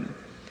guarded,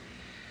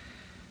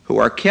 who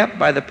are kept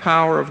by the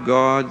power of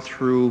God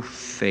through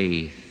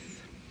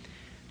faith.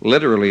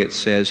 Literally it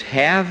says,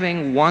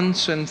 having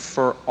once and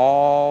for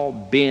all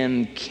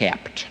been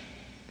kept.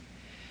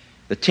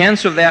 The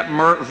tense of that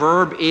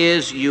verb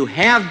is you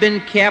have been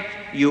kept,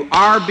 you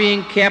are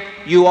being kept,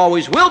 you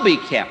always will be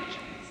kept.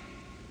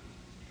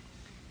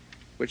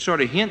 Which sort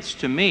of hints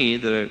to me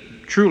that a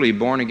truly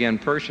born-again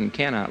person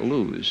cannot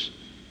lose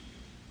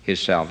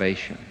his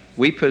salvation.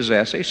 We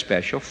possess a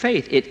special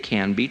faith. It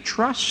can be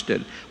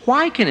trusted.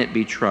 Why can it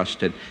be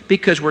trusted?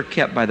 Because we're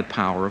kept by the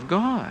power of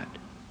God.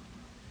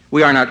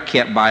 We are not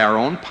kept by our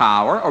own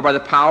power or by the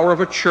power of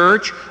a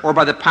church or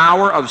by the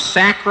power of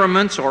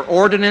sacraments or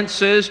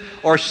ordinances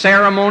or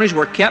ceremonies.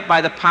 We're kept by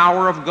the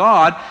power of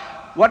God.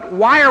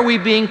 Why are we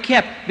being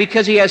kept?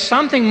 Because He has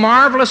something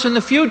marvelous in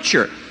the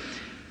future.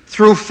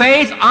 through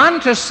faith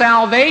unto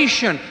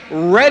salvation,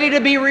 ready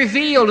to be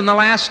revealed in the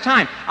last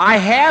time. I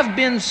have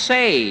been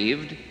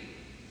saved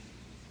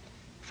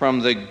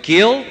from the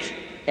guilt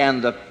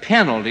and the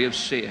penalty of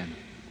sin.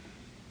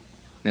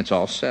 It's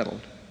all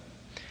settled.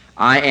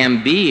 I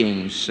am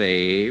being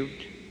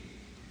saved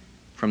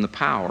from the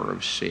power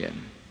of sin.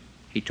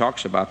 He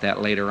talks about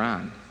that later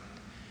on.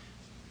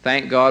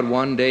 Thank God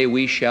one day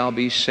we shall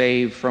be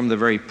saved from the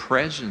very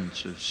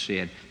presence of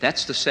sin.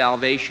 That's the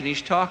salvation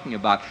he's talking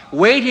about.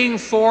 Waiting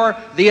for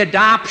the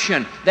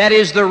adoption, that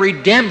is the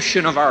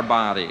redemption of our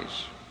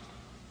bodies.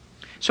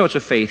 So it's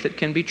a faith that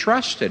can be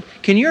trusted.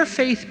 Can your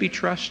faith be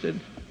trusted?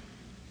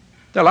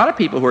 There are a lot of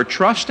people who are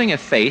trusting a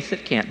faith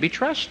that can't be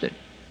trusted.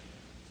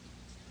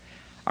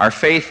 Our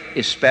faith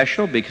is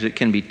special because it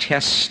can be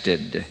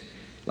tested.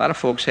 A lot of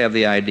folks have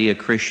the idea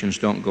Christians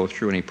don't go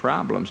through any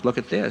problems. Look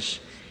at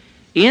this.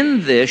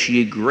 In this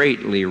ye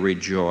greatly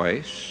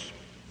rejoice,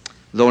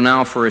 though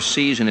now for a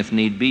season, if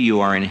need be,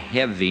 you are in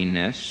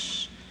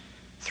heaviness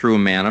through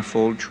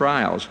manifold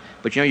trials.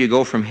 But you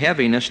go from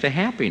heaviness to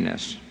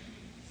happiness.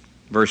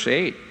 Verse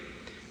 8,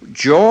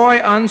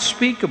 joy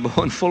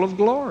unspeakable and full of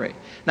glory.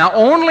 Now,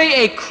 only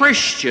a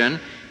Christian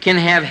can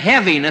have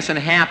heaviness and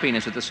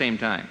happiness at the same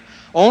time.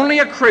 Only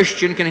a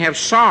Christian can have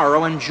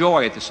sorrow and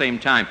joy at the same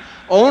time.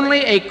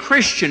 Only a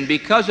Christian,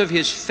 because of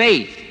his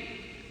faith,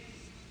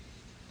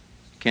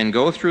 can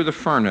go through the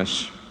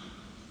furnace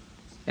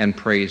and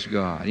praise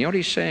God. You know what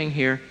he's saying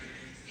here?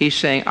 He's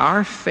saying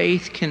our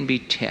faith can be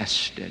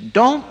tested.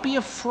 Don't be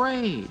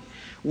afraid.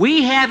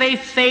 We have a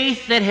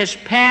faith that has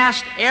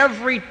passed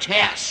every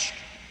test.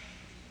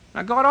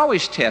 Now, God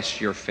always tests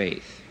your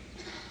faith.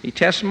 He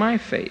tests my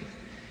faith.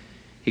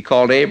 He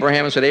called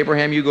Abraham and said,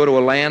 Abraham, you go to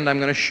a land I'm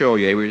going to show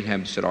you.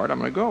 Abraham said, all right, I'm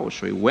going to go.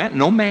 So he went,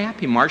 no map.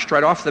 He marched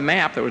right off the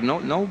map. There was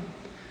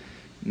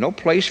no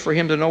place for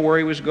him to know where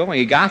he was going.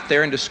 He got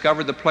there and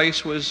discovered the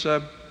place was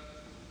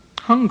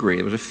hungry.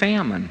 It was a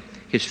famine.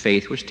 His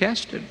faith was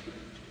tested.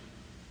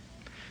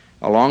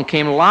 Along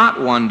came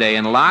Lot one day,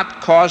 and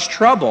Lot caused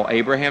trouble.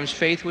 Abraham's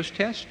faith was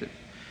tested.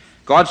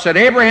 God said,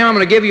 Abraham, I'm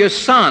going to give you a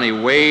son. He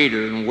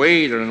waited and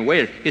waited and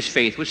waited. His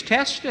faith was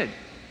tested.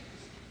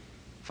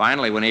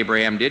 Finally, when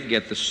Abraham did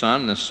get the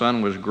son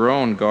was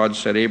grown, God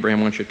said, Abraham,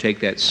 why don't you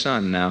take that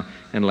son now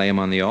and lay him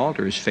on the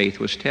altar? His faith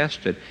was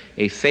tested.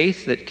 A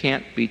faith that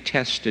can't be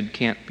tested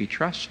can't be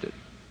trusted.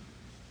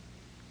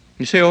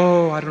 You say,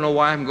 oh, I don't know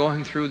why I'm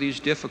going through these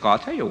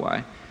difficulties. I'll tell you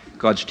why.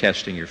 God's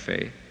testing your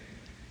faith.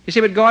 You say,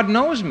 but God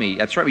knows me.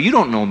 That's right, but you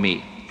don't know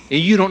me. And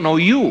you don't know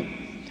you.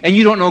 And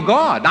you don't know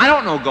God. I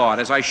don't know God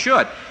as I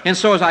should. And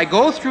so as I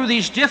go through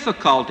these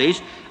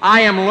difficulties,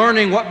 I am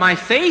learning what my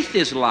faith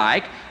is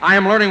like. I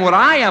am learning what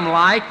I am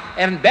like.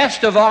 And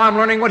best of all, I'm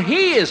learning what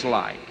He is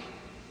like.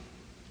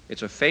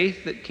 It's a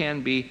faith that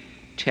can be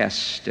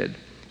tested.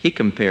 He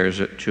compares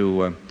it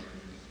to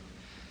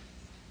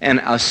an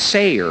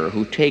assayer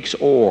who takes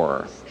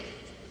ore.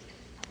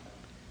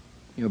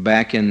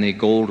 Back in the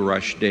gold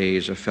rush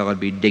days, a fellow would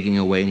be digging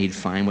away and he'd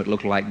find what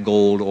looked like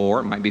gold ore.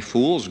 It might be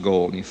fool's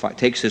gold. And he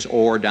takes this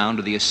ore down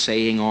to the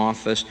assaying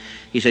office.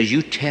 He says,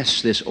 you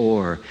test this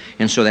ore.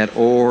 And so that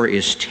ore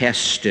is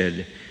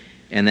tested,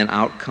 and then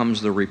out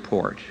comes the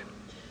report.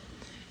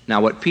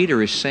 Now what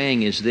Peter is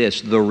saying is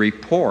this: the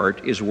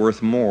report is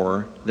worth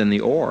more than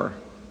the ore.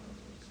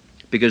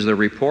 Because the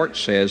report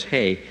says,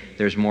 hey,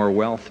 there's more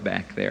wealth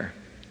back there.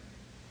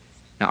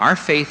 Now, our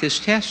faith is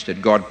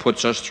tested. God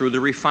puts us through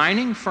the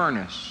refining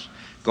furnace.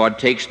 God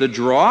takes the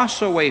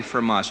dross away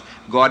from us.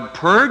 God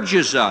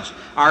purges us.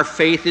 Our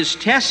faith is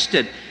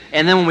tested.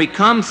 And then when we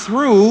come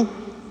through,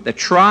 the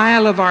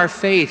trial of our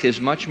faith is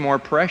much more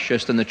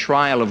precious than the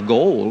trial of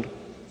gold,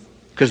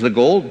 because the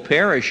gold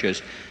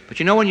perishes. But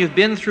when you've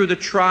been through the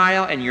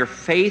trial and your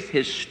faith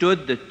has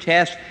stood the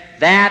test,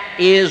 that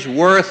is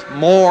worth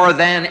more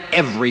than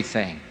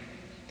everything.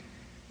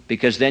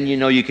 Because then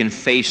you can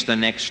face the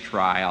next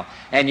trial,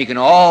 and you can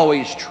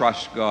always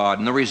trust God.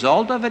 And the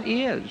result of it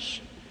is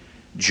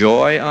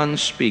joy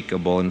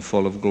unspeakable and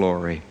full of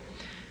glory.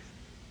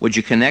 Would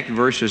you connect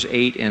verses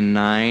 8 and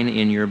 9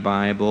 in your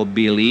Bible?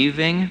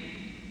 Believing,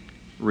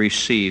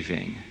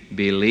 receiving.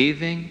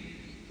 Believing,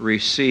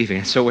 receiving.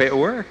 That's the way it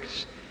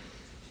works.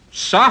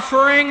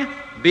 Suffering,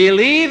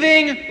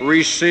 believing,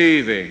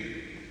 receiving.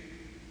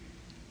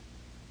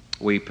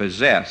 We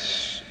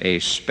possess a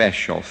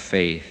special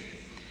faith.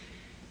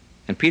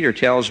 And Peter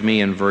tells me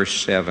in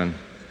verse 7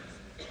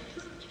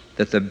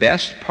 that the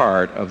best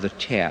part of the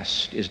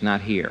test is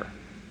not here.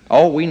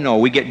 Oh, we know.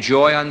 We get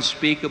joy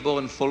unspeakable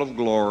and full of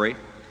glory.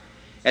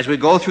 As we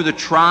go through the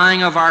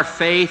trying of our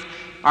faith,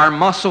 our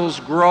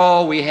muscles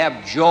grow, we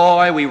have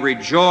joy, we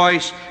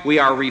rejoice, we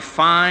are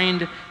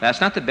refined.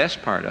 That's not the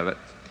best part of it.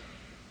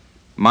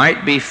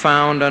 Might be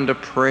found unto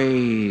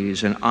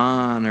praise and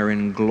honor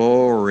and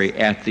glory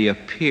at the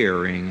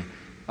appearing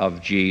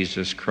of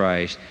Jesus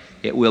Christ.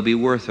 It will be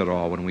worth it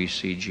all when we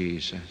see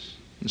Jesus.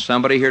 And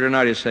somebody here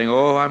tonight is saying,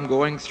 oh, I'm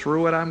going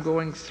through it, I'm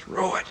going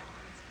through it.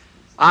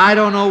 I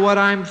don't know what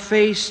I'm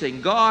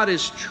facing. God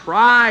is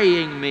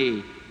trying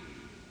me.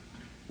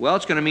 Well,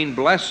 it's going to mean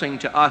blessing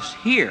to us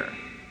here.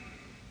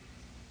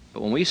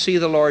 But when we see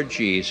the Lord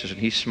Jesus and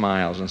He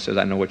smiles and says,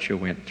 I know what you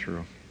went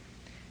through,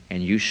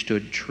 and you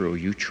stood true,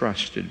 you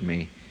trusted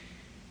me,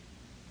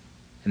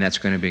 and that's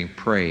going to bring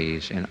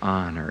praise and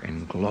honor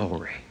and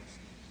glory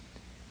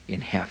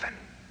in heaven.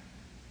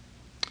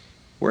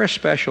 We're a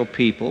special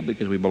people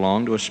because we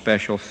belong to a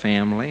special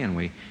family, and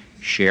we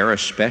share a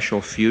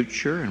special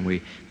future, and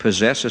we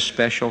possess a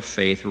special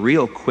faith.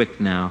 Real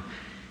quick now,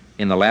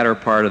 in the latter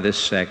part of this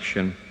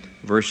section,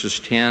 verses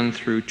 10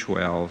 through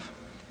 12,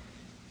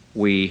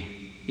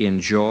 we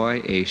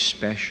enjoy a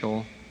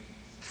special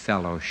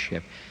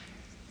fellowship.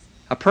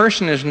 A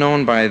person is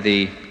known by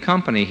the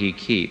company he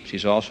keeps.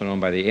 He's also known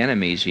by the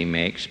enemies he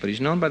makes, but he's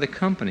known by the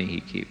company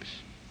he keeps.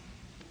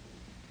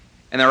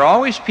 And there are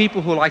always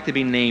people who like to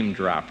be name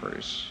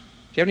droppers.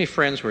 Do you have any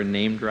friends who are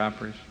name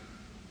droppers?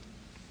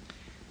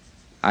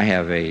 I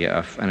have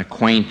an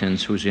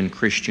acquaintance who's in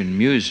Christian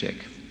music.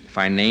 If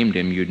I named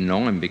him, you'd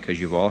know him because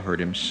you've all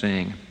heard him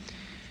sing.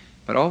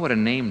 But oh, what a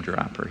name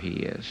dropper he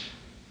is.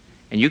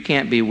 And you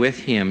can't be with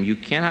him, you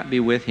cannot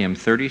be with him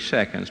 30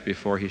 seconds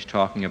before he's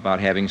talking about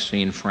having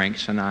seen Frank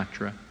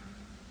Sinatra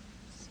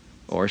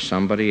or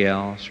somebody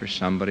else.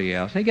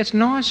 And it gets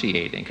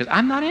nauseating because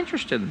I'm not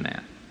interested in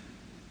that.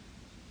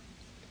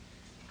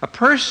 A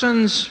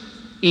person's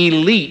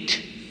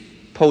elite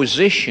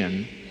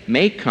position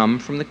may come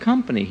from the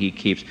company he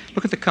keeps.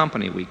 Look at the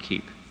company we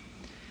keep.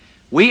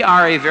 We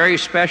are a very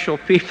special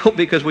people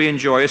because we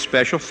enjoy a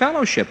special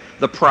fellowship.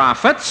 The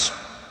prophets,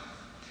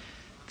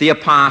 the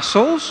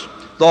apostles,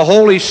 the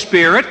Holy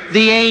Spirit,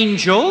 the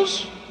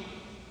angels.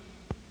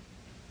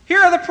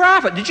 Here are the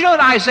prophets. Did you know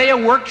that Isaiah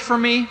worked for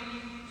me?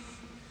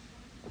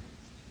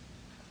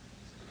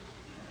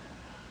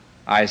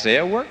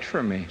 Isaiah worked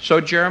for me.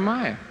 So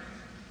Jeremiah.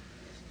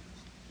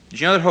 Did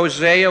you know that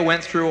Hosea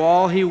went through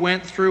all he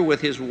went through with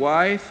his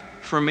wife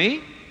for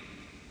me?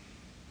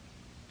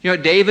 You know,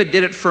 David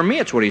did it for me.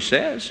 It's what he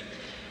says.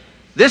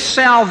 This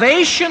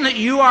salvation that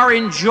you are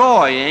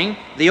enjoying,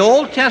 the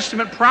Old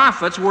Testament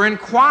prophets were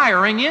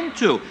inquiring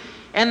into.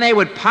 And they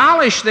would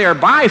polish their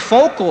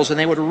bifocals and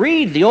they would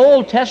read the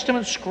Old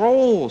Testament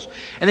scrolls.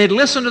 And they'd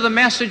listen to the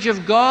message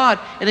of God.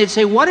 And they'd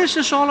say, what is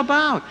this all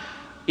about?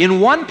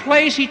 In one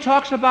place he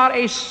talks about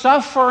a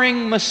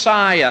suffering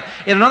Messiah.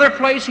 In another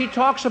place he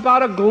talks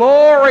about a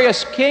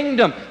glorious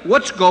kingdom.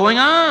 What's going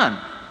on?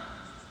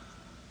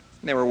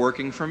 They were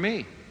working for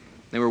me.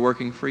 They were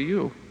working for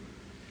you.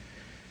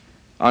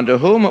 Unto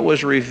whom it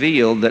was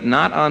revealed that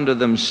not unto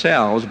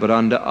themselves, but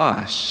unto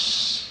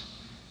us,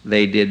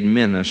 they did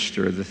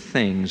minister the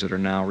things that are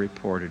now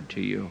reported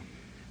to you.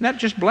 And that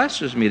just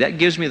blesses me. That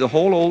gives me the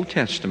whole Old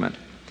Testament.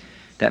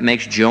 That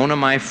makes Jonah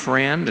my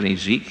friend, and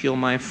Ezekiel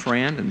my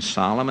friend, and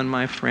Solomon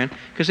my friend,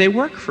 because they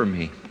work for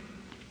me.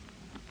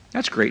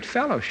 That's great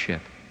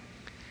fellowship.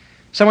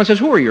 Someone says,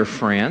 who are your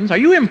friends? Are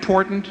you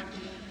important?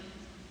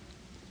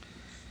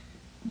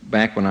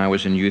 Back when I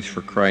was in Youth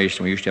for Christ,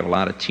 we used to have a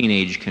lot of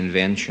teenage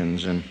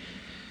conventions, and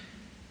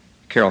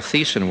Carol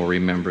Thiessen will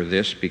remember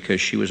this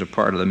because she was a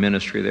part of the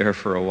ministry there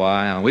for a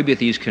while. We'd be at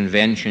these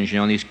conventions,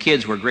 and these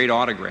kids were great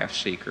autograph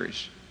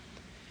seekers.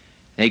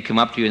 They'd come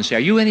up to you and say, are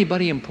you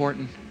anybody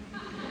important?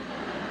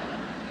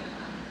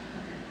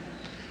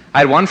 I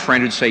had one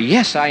friend who'd say,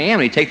 yes, I am.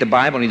 And he'd take the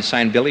Bible and he'd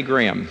sign Billy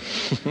Graham.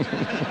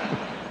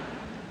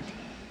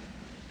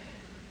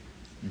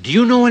 Do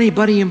you know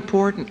anybody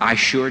important? I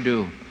sure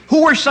do.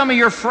 Who are some of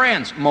your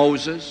friends?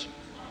 Moses.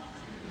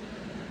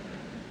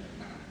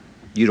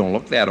 You don't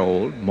look that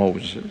old.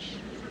 Moses.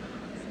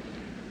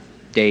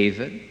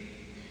 David.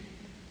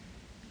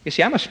 You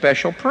see, I'm a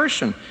special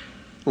person.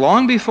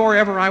 Long before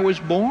ever I was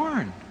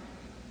born,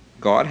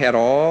 God had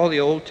all the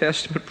Old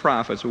Testament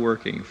prophets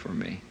working for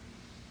me.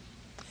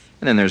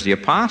 And then there's the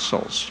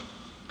apostles.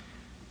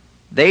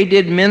 They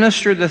did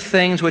minister the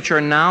things which are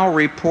now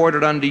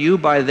reported unto you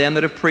by them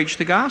that have preached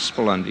the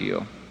gospel unto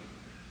you.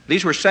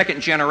 These were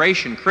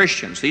second-generation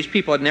Christians. These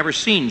people had never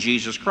seen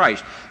Jesus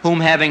Christ, whom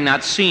having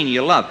not seen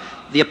you love.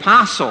 The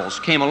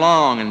apostles came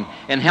along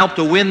and helped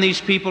to win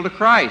these people to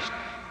Christ.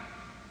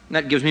 And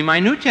that gives me my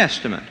New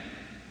Testament.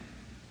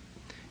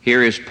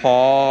 Here is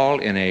Paul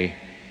in a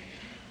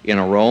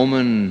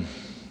Roman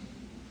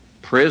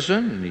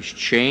prison, and he's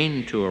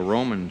chained to a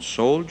Roman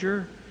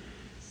soldier,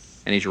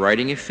 and he's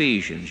writing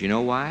Ephesians. You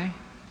know why?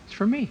 It's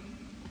for me.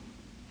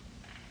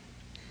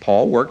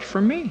 Paul worked for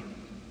me.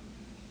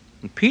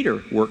 And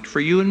Peter worked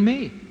for you and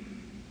me.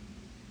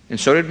 And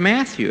so did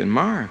Matthew and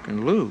Mark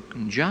and Luke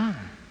and John.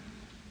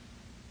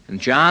 And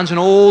John's an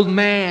old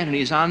man, and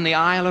he's on the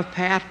Isle of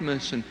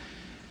Patmos,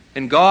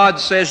 and God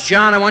says,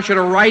 John, I want you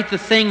to write the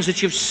things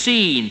that you've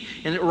seen,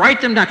 and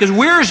write them down, because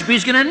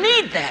Wiersbe's going to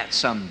need that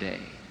someday.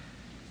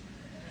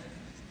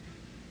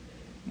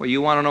 Well,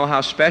 you want to know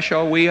how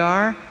special we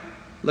are?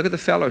 Look at the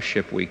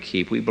fellowship we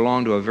keep. We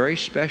belong to a very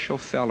special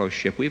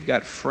fellowship. We've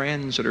got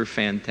friends that are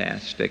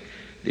fantastic.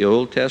 The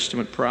Old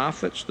Testament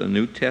prophets, the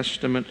New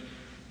Testament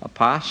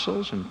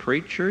apostles and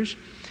preachers.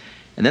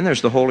 And then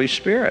there's the Holy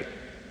Spirit.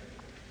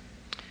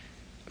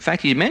 In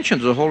fact, he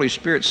mentions the Holy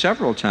Spirit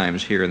several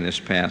times here in this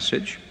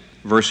passage.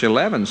 Verse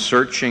 11,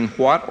 searching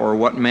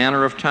what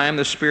manner of time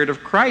the Spirit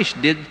of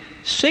Christ did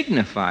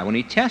signify when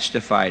he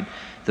testified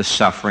the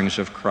sufferings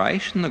of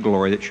Christ and the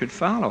glory that should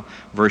follow.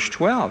 Verse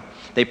 12,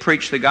 they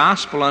preach the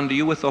gospel unto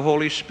you with the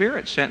Holy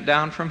Spirit sent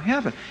down from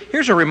heaven.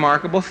 Here's a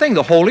remarkable thing.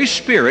 The Holy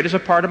Spirit is a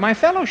part of my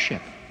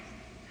fellowship.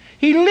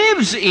 He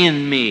lives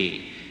in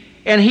me.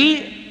 And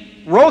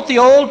he wrote the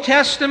Old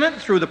Testament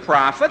through the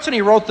prophets, and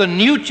he wrote the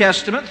New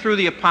Testament through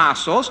the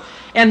apostles,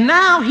 and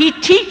now he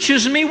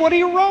teaches me what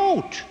he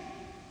wrote.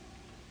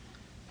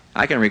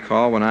 I can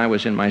recall when I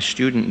was in my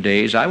student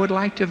days, I would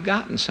like to have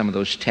gotten some of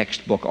those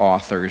textbook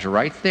authors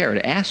right there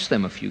to ask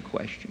them a few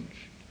questions.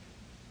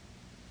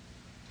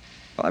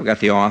 Well, I've got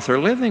the author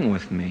living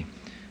with me.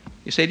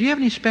 You say, do you have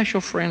any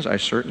special friends? I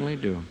certainly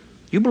do.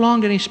 You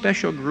belong to any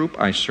special group?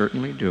 I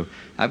certainly do.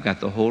 I've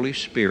got the Holy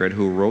Spirit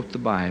who wrote the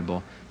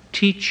Bible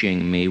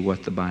teaching me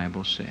what the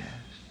Bible says.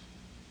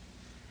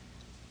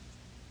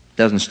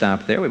 Doesn't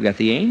stop there. We've got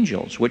the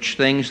angels. Which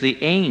things the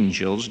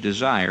angels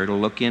desire to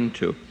look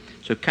into.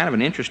 So kind of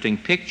an interesting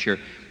picture.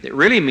 It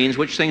really means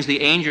which things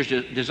the angels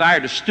desire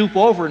to stoop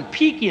over and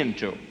peek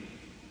into.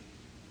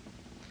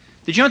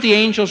 Did you know that the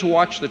angels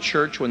watch the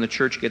church when the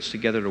church gets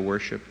together to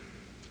worship?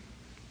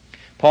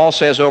 Paul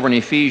says over in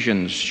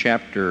Ephesians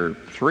chapter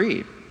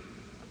 3,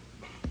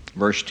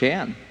 verse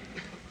 10,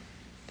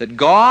 that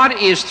God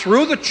is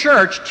through the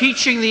church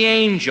teaching the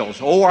angels.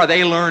 Oh, are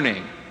they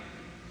learning?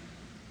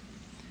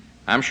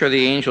 I'm sure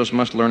the angels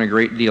must learn a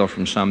great deal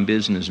from some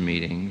business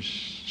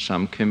meetings,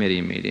 some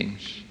committee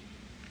meetings.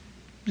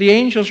 The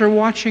angels are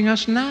watching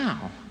us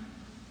now.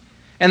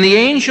 And the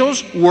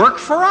angels work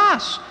for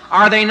us.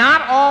 Are they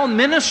not all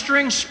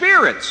ministering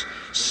spirits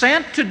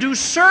sent to do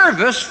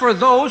service for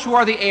those who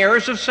are the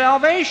heirs of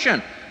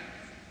salvation?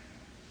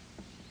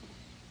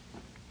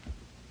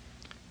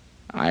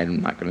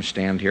 I'm not going to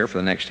stand here for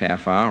the next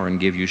half hour and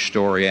give you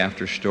story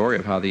after story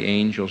of how the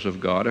angels of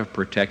God have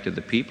protected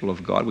the people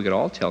of God. We could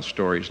all tell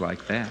stories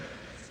like that.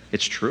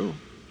 It's true.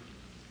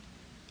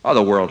 Oh,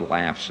 the world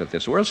laughs at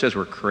this. The world says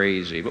we're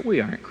crazy, but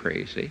we aren't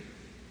crazy.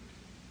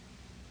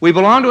 We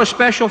belong to a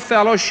special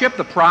fellowship,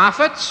 the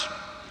prophets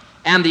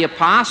and the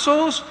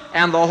apostles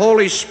and the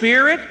Holy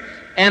Spirit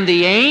and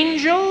the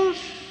angels.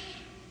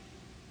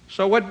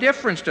 So what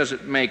difference does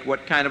it make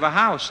what kind of a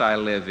house I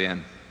live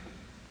in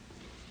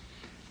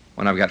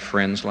when I've got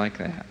friends like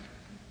that?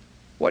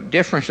 What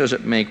difference does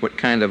it make what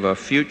kind of a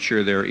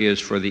future there is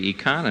for the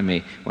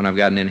economy when I've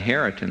got an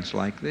inheritance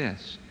like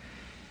this?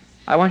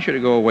 I want you to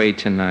go away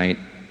tonight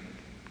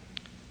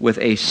with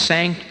a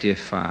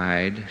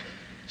sanctified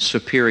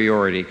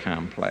superiority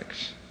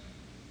complex.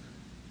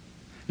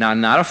 Now,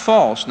 not a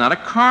false, not a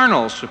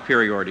carnal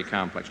superiority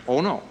complex.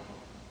 Oh, no.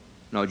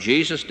 No,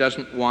 Jesus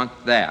doesn't want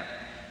that.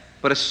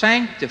 But a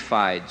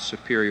sanctified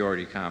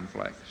superiority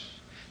complex.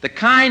 The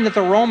kind that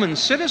the Roman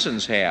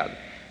citizens had.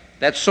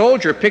 That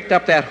soldier picked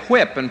up that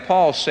whip, and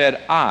Paul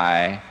said,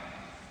 I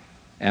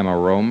am a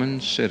Roman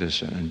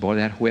citizen. And boy,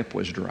 that whip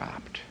was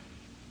dropped.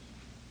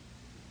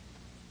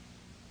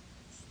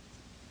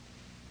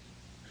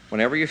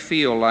 Whenever you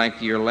feel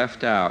like you're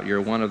left out, you're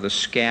one of the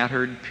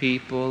scattered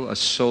people, a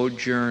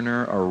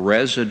sojourner, a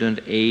resident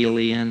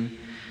alien.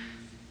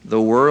 The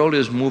world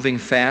is moving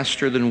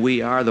faster than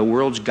we are. The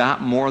world's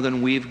got more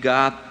than we've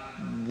got.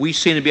 We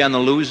seem to be on the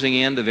losing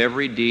end of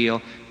every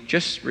deal.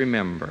 Just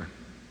remember,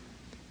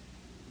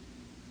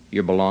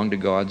 you belong to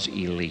God's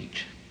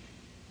elite.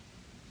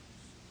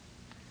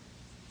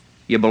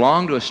 You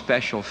belong to a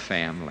special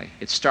family.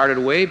 It started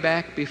way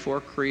back before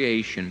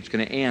creation. It's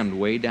going to end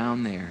way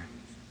down there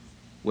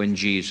when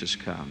Jesus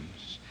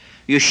comes.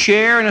 You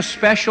share in a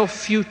special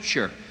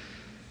future,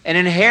 an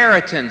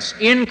inheritance,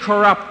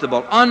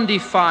 incorruptible,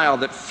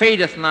 undefiled, that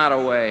fadeth not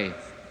away.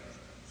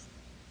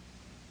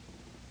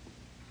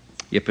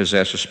 You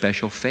possess a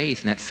special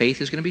faith, and that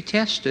faith is going to be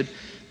tested,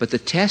 but the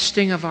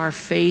testing of our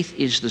faith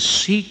is the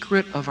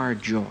secret of our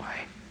joy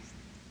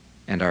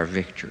and our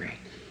victory.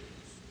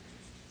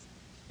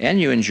 And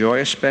you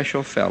enjoy a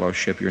special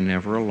fellowship. You're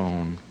never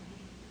alone.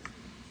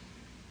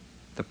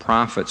 The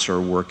prophets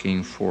are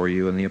working for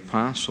you, and the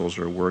apostles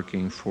are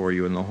working for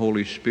you, and the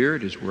Holy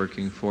Spirit is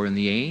working for you, and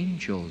the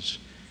angels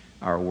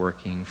are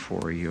working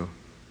for you.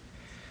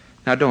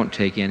 Now, don't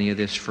take any of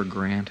this for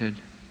granted.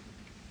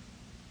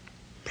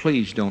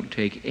 Please don't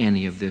take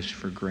any of this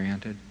for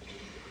granted,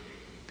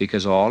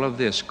 because all of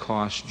this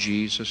cost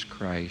Jesus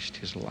Christ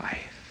his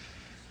life.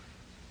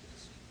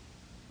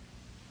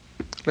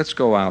 Let's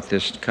go out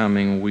this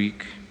coming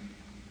week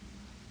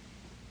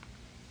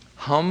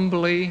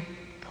humbly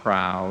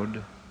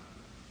proud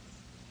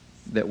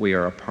that we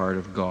are a part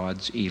of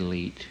God's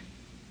elite.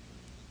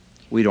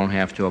 We don't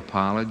have to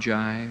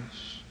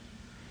apologize.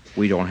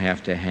 We don't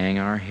have to hang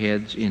our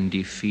heads in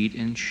defeat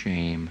and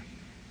shame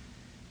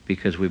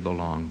because we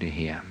belong to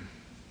Him.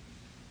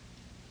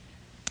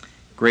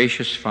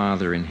 Gracious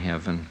Father in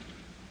heaven,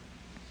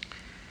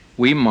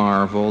 we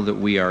marvel that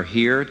we are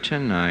here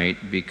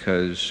tonight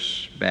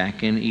because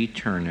back in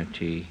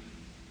eternity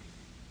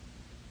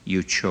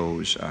you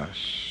chose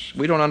us.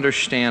 We don't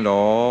understand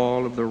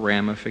all of the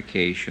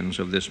ramifications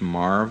of this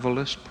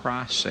marvelous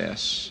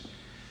process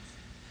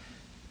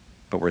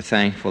But we're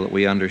thankful that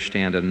we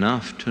understand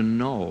enough to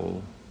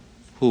know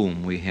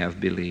whom we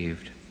have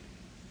believed.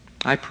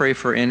 I pray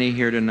for any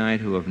here tonight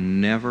who have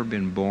never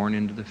been born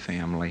into the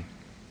family.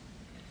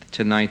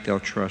 Tonight they'll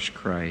trust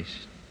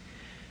Christ.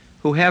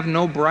 Who have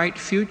no bright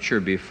future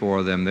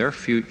before them. Their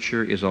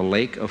future is a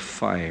lake of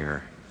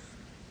fire.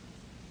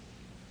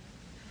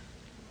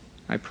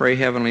 I pray,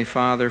 Heavenly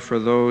Father, for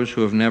those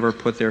who have never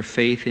put their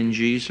faith in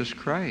Jesus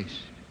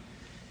Christ.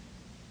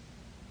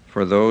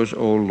 For those,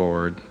 O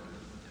Lord,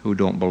 who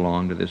don't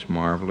belong to this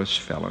marvelous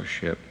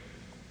fellowship,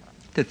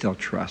 that they'll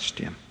trust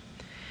Him.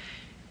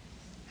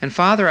 And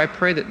Father, I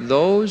pray that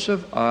those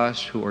of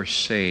us who are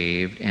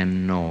saved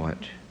and know it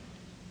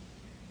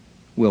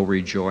will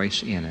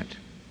rejoice in it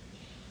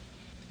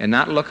and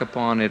not look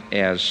upon it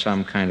as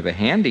some kind of a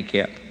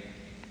handicap,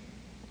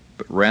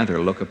 but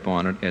rather look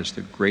upon it as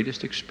the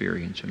greatest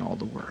experience in all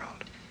the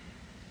world.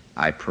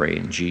 I pray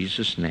in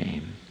Jesus'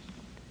 name,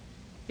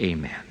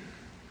 amen.